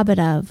made a habit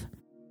of: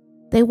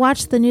 they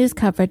watched the news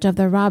coverage of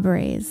the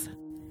robberies.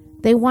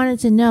 They wanted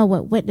to know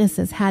what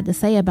witnesses had to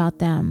say about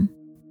them,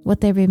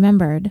 what they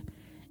remembered,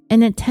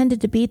 and it tended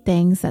to be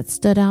things that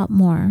stood out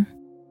more.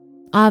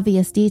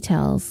 Obvious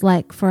details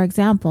like, for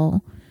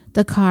example,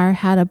 the car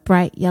had a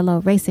bright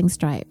yellow racing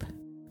stripe.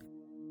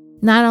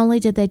 Not only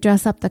did they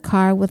dress up the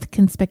car with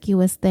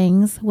conspicuous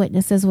things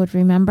witnesses would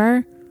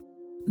remember,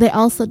 they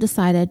also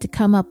decided to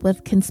come up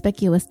with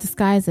conspicuous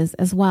disguises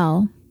as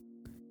well.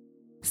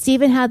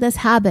 Stephen had this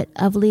habit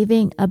of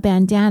leaving a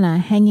bandana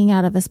hanging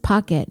out of his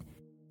pocket,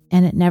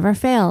 and it never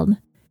failed.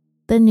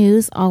 The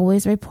news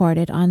always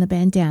reported on the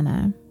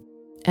bandana,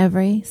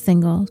 every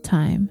single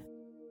time.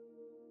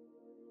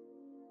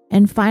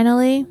 And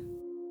finally,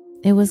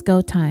 it was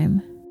go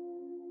time.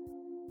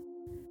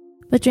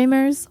 But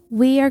dreamers,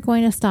 we are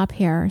going to stop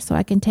here so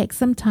I can take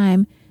some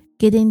time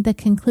getting the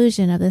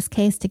conclusion of this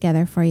case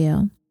together for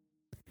you.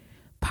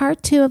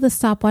 Part 2 of the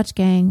Stopwatch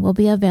Gang will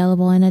be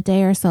available in a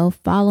day or so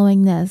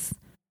following this.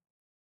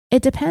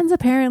 It depends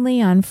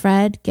apparently on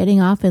Fred getting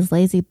off his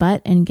lazy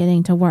butt and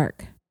getting to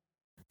work.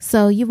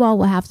 So you all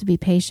will have to be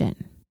patient.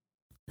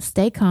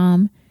 Stay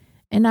calm,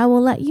 and I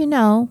will let you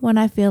know when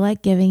I feel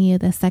like giving you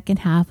the second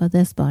half of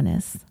this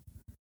bonus.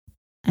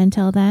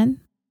 Until then,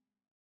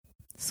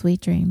 sweet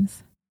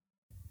dreams.